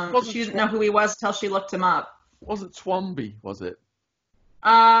 Wasn't She didn't know who he was until she looked him up. wasn't Twomby, was it?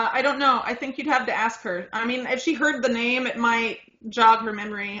 I don't know. I think you'd have to ask her. I mean, if she heard the name, it might jog her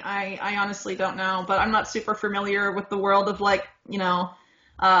memory. I honestly don't know, but I'm not super familiar with the world of like you know,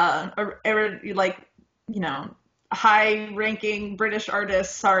 high-ranking British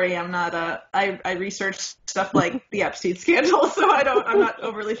artists. Sorry, I'm not. I research stuff like the Epstein scandal, so I'm not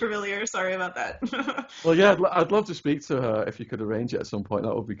overly familiar. Sorry about that. Well, yeah, I'd love to speak to her if you could arrange it at some point.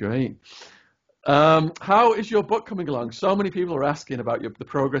 That would be great. How is your book coming along? So many people are asking about the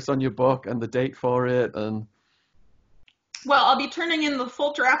progress on your book and the date for it. And Well, I'll be turning in the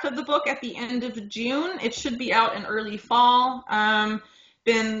full draft of the book at the end of June. It should be out in early fall.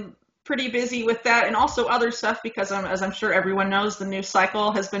 Been pretty busy with that, and also other stuff, because as I'm sure everyone knows, the news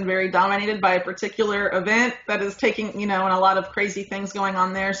cycle has been very dominated by a particular event that is taking, and a lot of crazy things going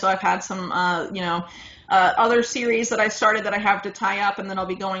on there. So I've had some, other series that I started that I have to tie up, and then I'll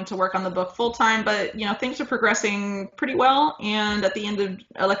be going to work on the book full time. But things are progressing pretty well, and at the end of,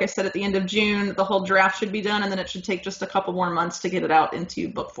 like I said, at the end of June, the whole draft should be done, and then it should take just a couple more months to get it out into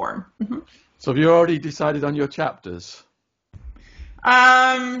book form. Mm-hmm. so have you already decided on your chapters?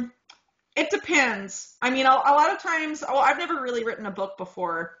 It depends. I mean, a lot of times, I've never really written a book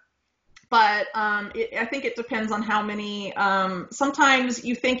before, but I think it depends on how many. Sometimes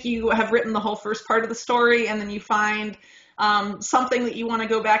you think you have written the whole first part of the story, and then you find something that you want to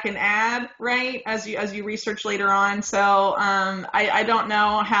go back and add, right, as you research later on. So I don't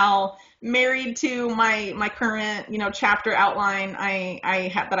know how married to my current chapter outline that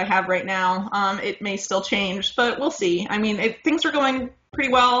I have right now. It may still change, but we'll see. I mean, things are going pretty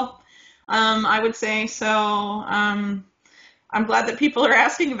well. I would say so. I'm glad that people are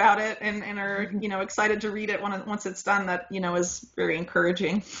asking about it and are excited to read it once it's done. That is very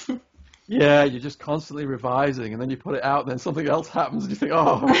encouraging. Yeah, you're just constantly revising, and then you put it out, and then something else happens, and you think,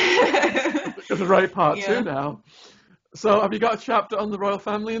 oh, got to write part two now. So, have you got a chapter on the royal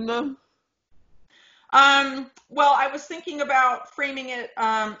family in there? Well, I was thinking about framing it.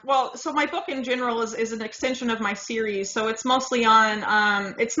 So my book in general is an extension of my series. So it's mostly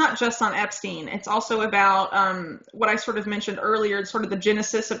on, it's not just on Epstein. It's also about what I sort of mentioned earlier, sort of the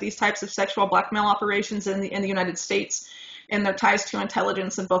genesis of these types of sexual blackmail operations in the United States, and their ties to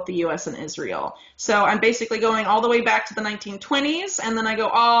intelligence in both the U.S. and Israel. So I'm basically going all the way back to the 1920s, and then I go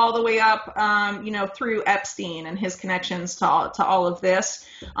all the way up, through Epstein and his connections to all of this.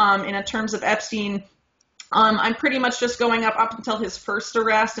 And in terms of Epstein, I'm pretty much just going up until his first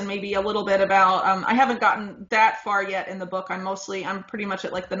arrest, and maybe a little bit about, I haven't gotten that far yet in the book. I'm pretty much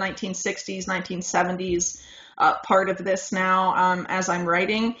at like the 1960s, 1970s part of this now as I'm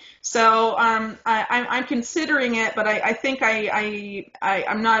writing. So I'm considering it, but I think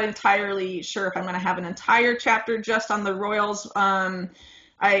I'm not entirely sure if I'm going to have an entire chapter just on the royals.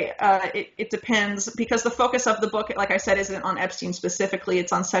 It depends, because the focus of the book, like I said, isn't on Epstein specifically.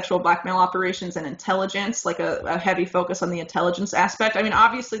 It's on sexual blackmail operations and intelligence, like a heavy focus on the intelligence aspect. I mean,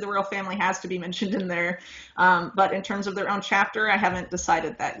 obviously the royal family has to be mentioned in there, but in terms of their own chapter, I haven't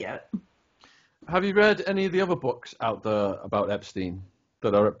decided that yet. Have you read any of the other books out there about Epstein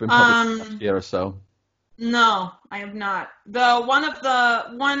that have been published last year or so? No, I have not. One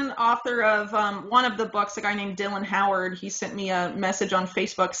author of one of the books, a guy named Dylan Howard, he sent me a message on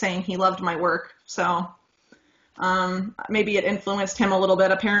Facebook saying he loved my work. So maybe it influenced him a little bit.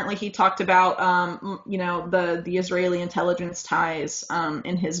 Apparently he talked about, the Israeli intelligence ties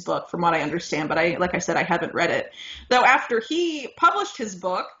in his book, from what I understand. But like I said, I haven't read it. Though after he published his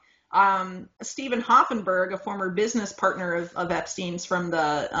book, Stephen Hoffenberg, a former business partner of Epstein's from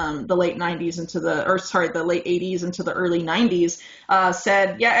the late 90s the late 80s into the early 90s,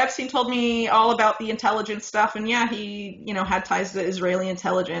 said, yeah, Epstein told me all about the intelligence stuff, and yeah, he, had ties to Israeli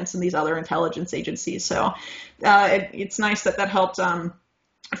intelligence and these other intelligence agencies. So it's nice that helped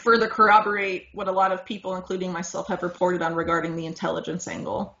further corroborate what a lot of people, including myself, have reported on regarding the intelligence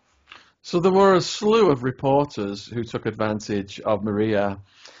angle. So there were a slew of reporters who took advantage of Maria,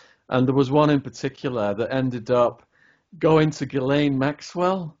 and there was one in particular that ended up going to Ghislaine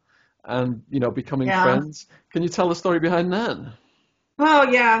Maxwell and, becoming friends. Can you tell the story behind that? Oh,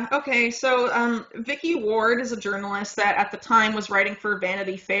 yeah. Okay. So Vicky Ward is a journalist that at the time was writing for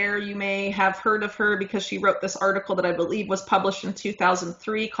Vanity Fair. You may have heard of her because she wrote this article that I believe was published in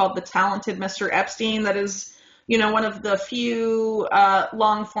 2003 called The Talented Mr. Epstein. That is, one of the few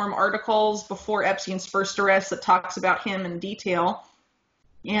long form articles before Epstein's first arrest that talks about him in detail.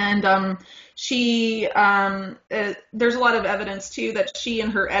 And there's a lot of evidence too that she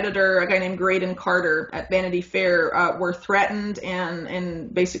and her editor, a guy named Graydon Carter at Vanity Fair, were threatened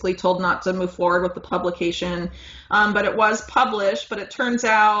and basically told not to move forward with the publication. But it was published. But it turns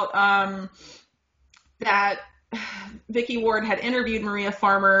out that Vicky Ward had interviewed Maria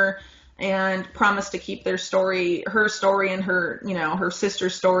Farmer and promised to keep her story and her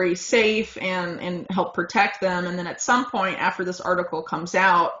sister's story safe and help protect them. And then at some point after this article comes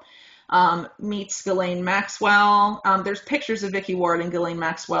out, meets Ghislaine Maxwell. There's pictures of Vicky Ward and Ghislaine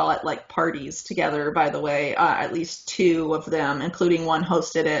Maxwell at parties together, by the way, at least two of them, including one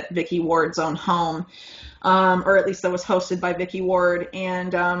hosted at Vicky Ward's own home, or at least that was hosted by Vicky Ward.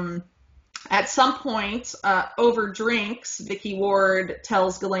 And at some point, over drinks, Vicky Ward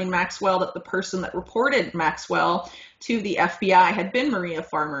tells Ghislaine Maxwell that the person that reported Maxwell to the FBI had been Maria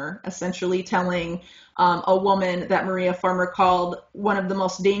Farmer, essentially telling a woman that Maria Farmer called one of the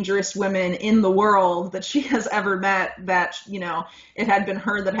most dangerous women in the world that she has ever met, that, it had been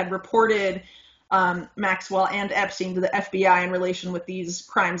her that had reported Maxwell and Epstein to the FBI in relation with these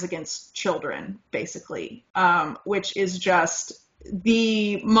crimes against children, basically, which is just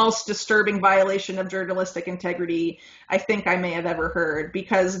the most disturbing violation of journalistic integrity I think I may have ever heard,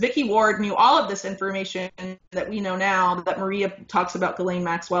 because Vicky Ward knew all of this information that we know now, that Maria talks about Ghislaine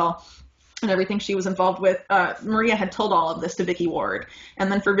Maxwell and everything she was involved with. Maria had told all of this to Vicky Ward.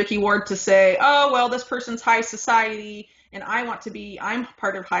 And then for Vicky Ward to say, oh, well, this person's high society and I'm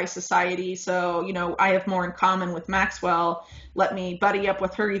part of high society, so, I have more in common with Maxwell. Let me buddy up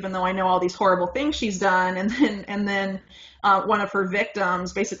with her, even though I know all these horrible things she's done. And then one of her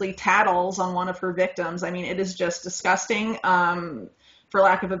victims basically tattles on one of her victims. I mean, it is just disgusting, for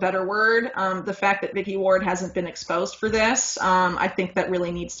lack of a better word. The fact that Vicky Ward hasn't been exposed for this, I think that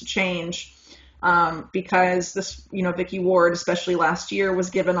really needs to change. Because this, Vicky Ward, especially last year, was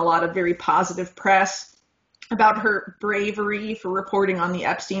given a lot of very positive press about her bravery for reporting on the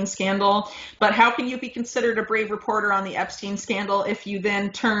Epstein scandal. But how can you be considered a brave reporter on the Epstein scandal if you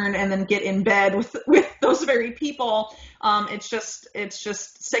then turn and then get in bed with those very people? It's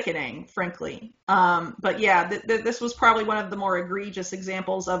just sickening, frankly. But yeah, this was probably one of the more egregious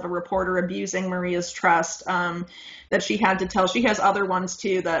examples of a reporter abusing Maria's trust that she had to tell. She has other ones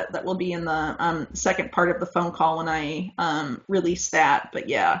too that will be in the second part of the phone call when I release that. But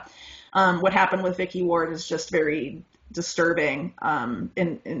yeah. What happened with Vicky Ward is just very disturbing,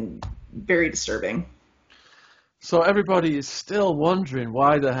 and very disturbing. So everybody is still wondering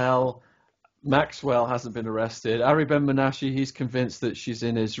why the hell Maxwell hasn't been arrested. Ari Ben Menashe, he's convinced that she's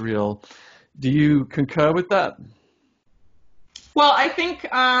in Israel. Do you concur with that? Well, I think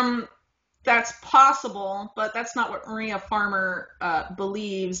that's possible, but that's not what Maria Farmer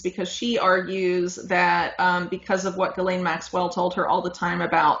believes, because she argues that because of what Ghislaine Maxwell told her all the time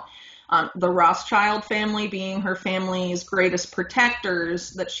about the Rothschild family being her family's greatest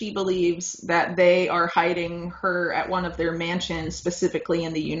protectors, that she believes that they are hiding her at one of their mansions, specifically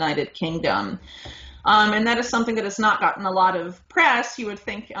in the United Kingdom. And that is something that has not gotten a lot of press. You would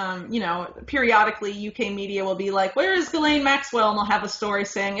think, periodically UK media will be like, where is Ghislaine Maxwell? And they'll have a story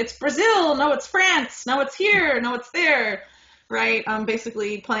saying, it's Brazil, no, it's France, no, it's here, no, it's there. Right?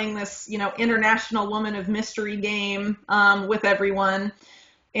 Basically playing this, international woman of mystery game with everyone.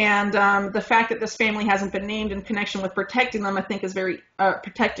 And the fact that this family hasn't been named in connection with protecting them, I think is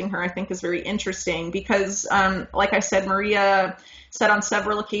protecting her, I think is very interesting, because, like I said, Maria said on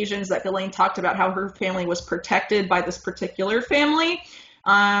several occasions that Ghislaine talked about how her family was protected by this particular family.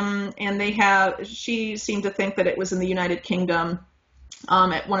 And she seemed to think that it was in the United Kingdom.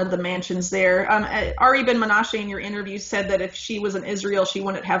 at one of the mansions there. Ari Ben Menashe in your interview said that if she was in Israel, she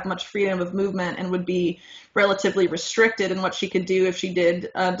wouldn't have much freedom of movement and would be relatively restricted in what she could do if she did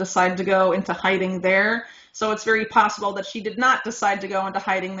decide to go into hiding there. So it's very possible that she did not decide to go into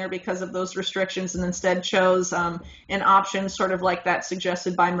hiding there because of those restrictions and instead chose an option sort of like that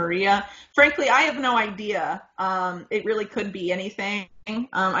suggested by Maria. Frankly, I have no idea. It really could be anything.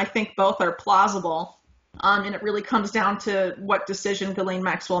 I think both are plausible. And it really comes down to what decision Ghislaine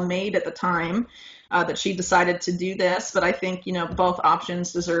Maxwell made at the time that she decided to do this. But I think, both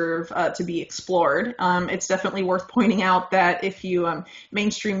options deserve to be explored. It's definitely worth pointing out that if you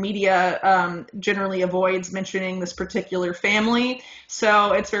mainstream media generally avoids mentioning this particular family,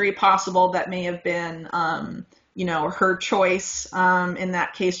 so it's very possible that may have been, her choice in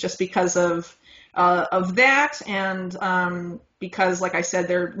that case, just because of that, and because, like I said,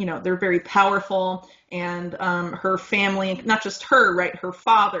 they're very powerful, and her family, not just her, right, her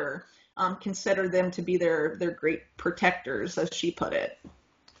father, considered them to be their great protectors, as she put it.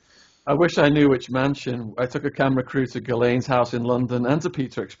 I wish I knew which mansion. I took a camera crew to Ghislaine's house in London and to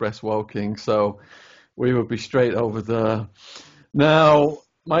Peter Express Woking, so we would be straight over there. Now,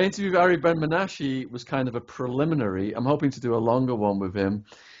 my interview with Ari Ben Menashe was kind of a preliminary. I'm hoping to do a longer one with him.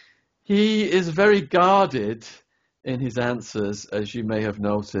 He is very guarded in his answers, as you may have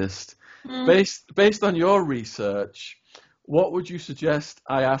noticed. Based on your research, what would you suggest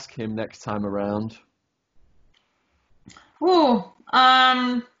I ask him next time around?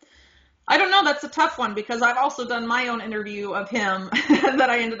 I don't know. That's a tough one because I've also done my own interview of him that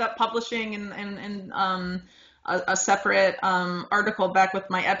I ended up publishing in a separate article back with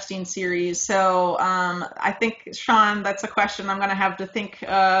my Epstein series. So I think, Sean, that's a question I'm going to have to think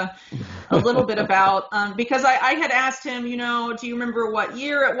a little bit about because I had asked him, do you remember what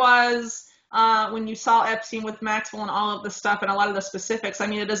year it was when you saw Epstein with Maxwell and all of the stuff and a lot of the specifics? I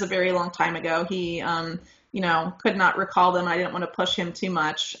mean, it is a very long time ago. He could not recall them. I didn't want to push him too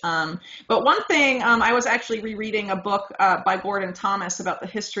much. But one thing, I was actually rereading a book by Gordon Thomas about the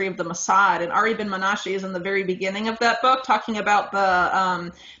history of the Mossad, and Ari Ben Menashe is in the very beginning of that book talking about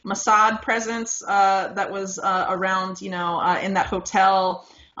the Mossad presence that was around, in that hotel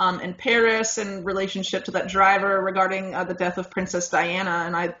in Paris in relationship to that driver regarding the death of Princess Diana.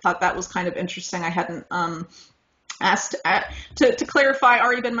 And I thought that was kind of interesting. I hadn't asked to clarify.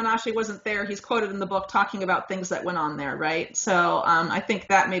 Ari Ben Menashe wasn't there. He's quoted in the book talking about things that went on there, right? So I think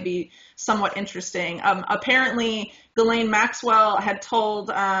that may be somewhat interesting. Apparently, Ghislaine Maxwell had told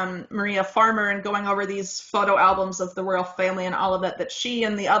Maria Farmer in going over these photo albums of the royal family and all of that she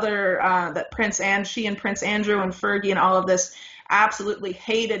and the other, she and Prince Andrew and Fergie and all of this absolutely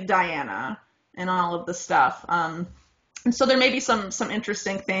hated Diana and all of the stuff. And so there may be some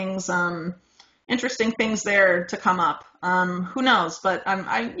interesting things there to come up. Who knows? But I'm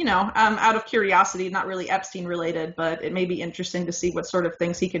out of curiosity, not really Epstein related, but it may be interesting to see what sort of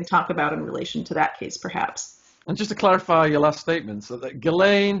things he can talk about in relation to that case, perhaps. And just to clarify your last statement, so that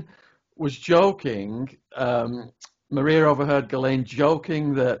Ghislaine was joking. Maria overheard Ghislaine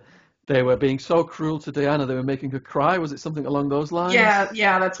joking that they were being so cruel to Diana, they were making her cry. Was it something along those lines?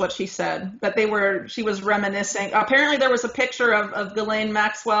 Yeah, that's what she said. That she was reminiscing. Apparently, there was a picture of Ghislaine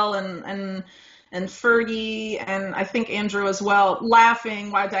Maxwell and Fergie and I think Andrew as well,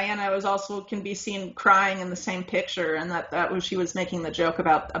 laughing while Diana can be seen crying in the same picture, and that was she was making the joke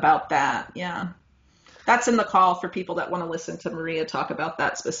about that. Yeah, that's in the call for people that want to listen to Maria talk about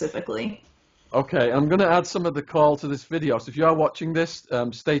that specifically. Okay, I'm going to add some of the call to this video. So if you are watching this,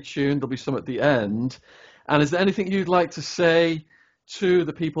 stay tuned. There'll be some at the end. And is there anything you'd like to say to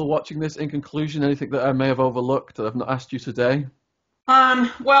the people watching this in conclusion? Anything that I may have overlooked that I've not asked you today?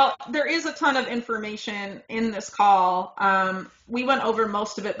 Well, there is a ton of information in this call. We went over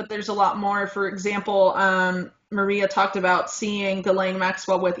most of it, but there's a lot more. For example, Maria talked about seeing Ghislaine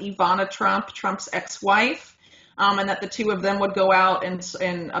Maxwell with Ivana Trump, Trump's ex-wife, and that the two of them would go out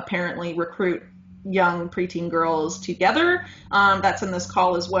and apparently recruit young preteen girls together. That's in this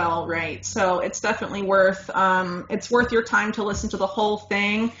call as well, right? So it's definitely worth your time to listen to the whole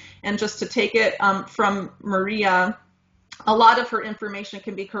thing and just to take it from Maria. A lot of her information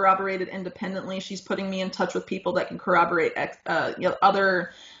can be corroborated independently. She's putting me in touch with people that can corroborate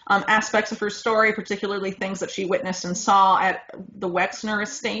other aspects of her story, particularly things that she witnessed and saw at the Wexner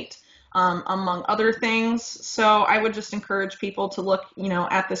estate, among other things. So I would just encourage people to look,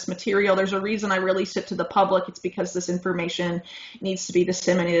 at this material. There's a reason I released it to the public. It's because this information needs to be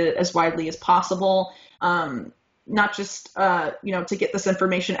disseminated as widely as possible. Not just, to get this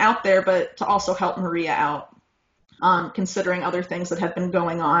information out there, but to also help Maria out. considering other things that have been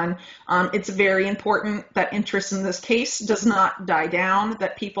going on. It's very important that interest in this case does not die down,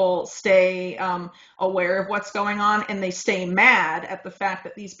 that people stay aware of what's going on, and they stay mad at the fact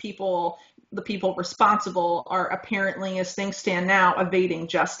that these people, the people responsible, are apparently, as things stand now, evading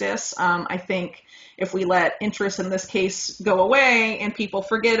justice. I think if we let interest in this case go away and people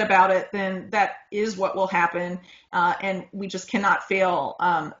forget about it, then that is what will happen. And we just cannot fail.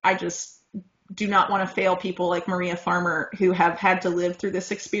 I just do not want to fail people like Maria Farmer, who have had to live through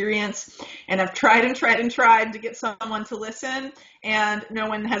this experience and have tried and tried and tried to get someone to listen, and no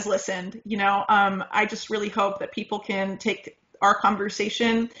one has listened. I just really hope that people can take our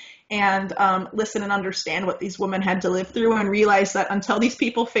conversation and listen and understand what these women had to live through, and realize that until these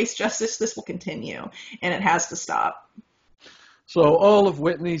people face justice, this will continue, and it has to stop. So all of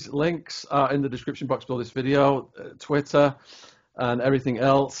Whitney's links are in the description box below this video, Twitter and everything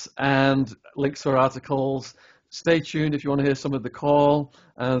else, and links to her articles. Stay tuned if you want to hear some of the call,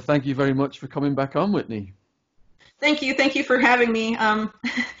 and thank you very much for coming back on, Whitney. Thank you for having me.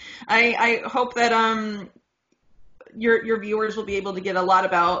 I hope that your viewers will be able to get a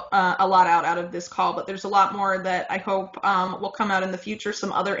lot out of this call, but there's a lot more that I hope will come out in the future.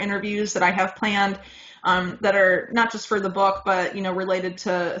 Some other interviews that I have planned that are not just for the book, but related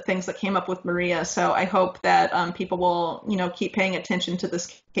to things that came up with Maria. So I hope that people will keep paying attention to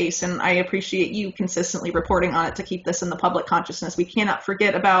this case, and I appreciate you consistently reporting on it to keep this in the public consciousness. We cannot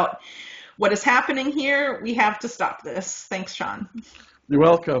forget about what is happening here. We have to stop this. Thanks, Sean. You're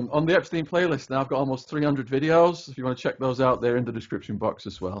welcome. On the Epstein playlist now, I've got almost 300 videos. If you want to check those out, they're in the description box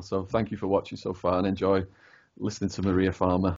as well. So thank you for watching so far, and enjoy listening to Maria Farmer.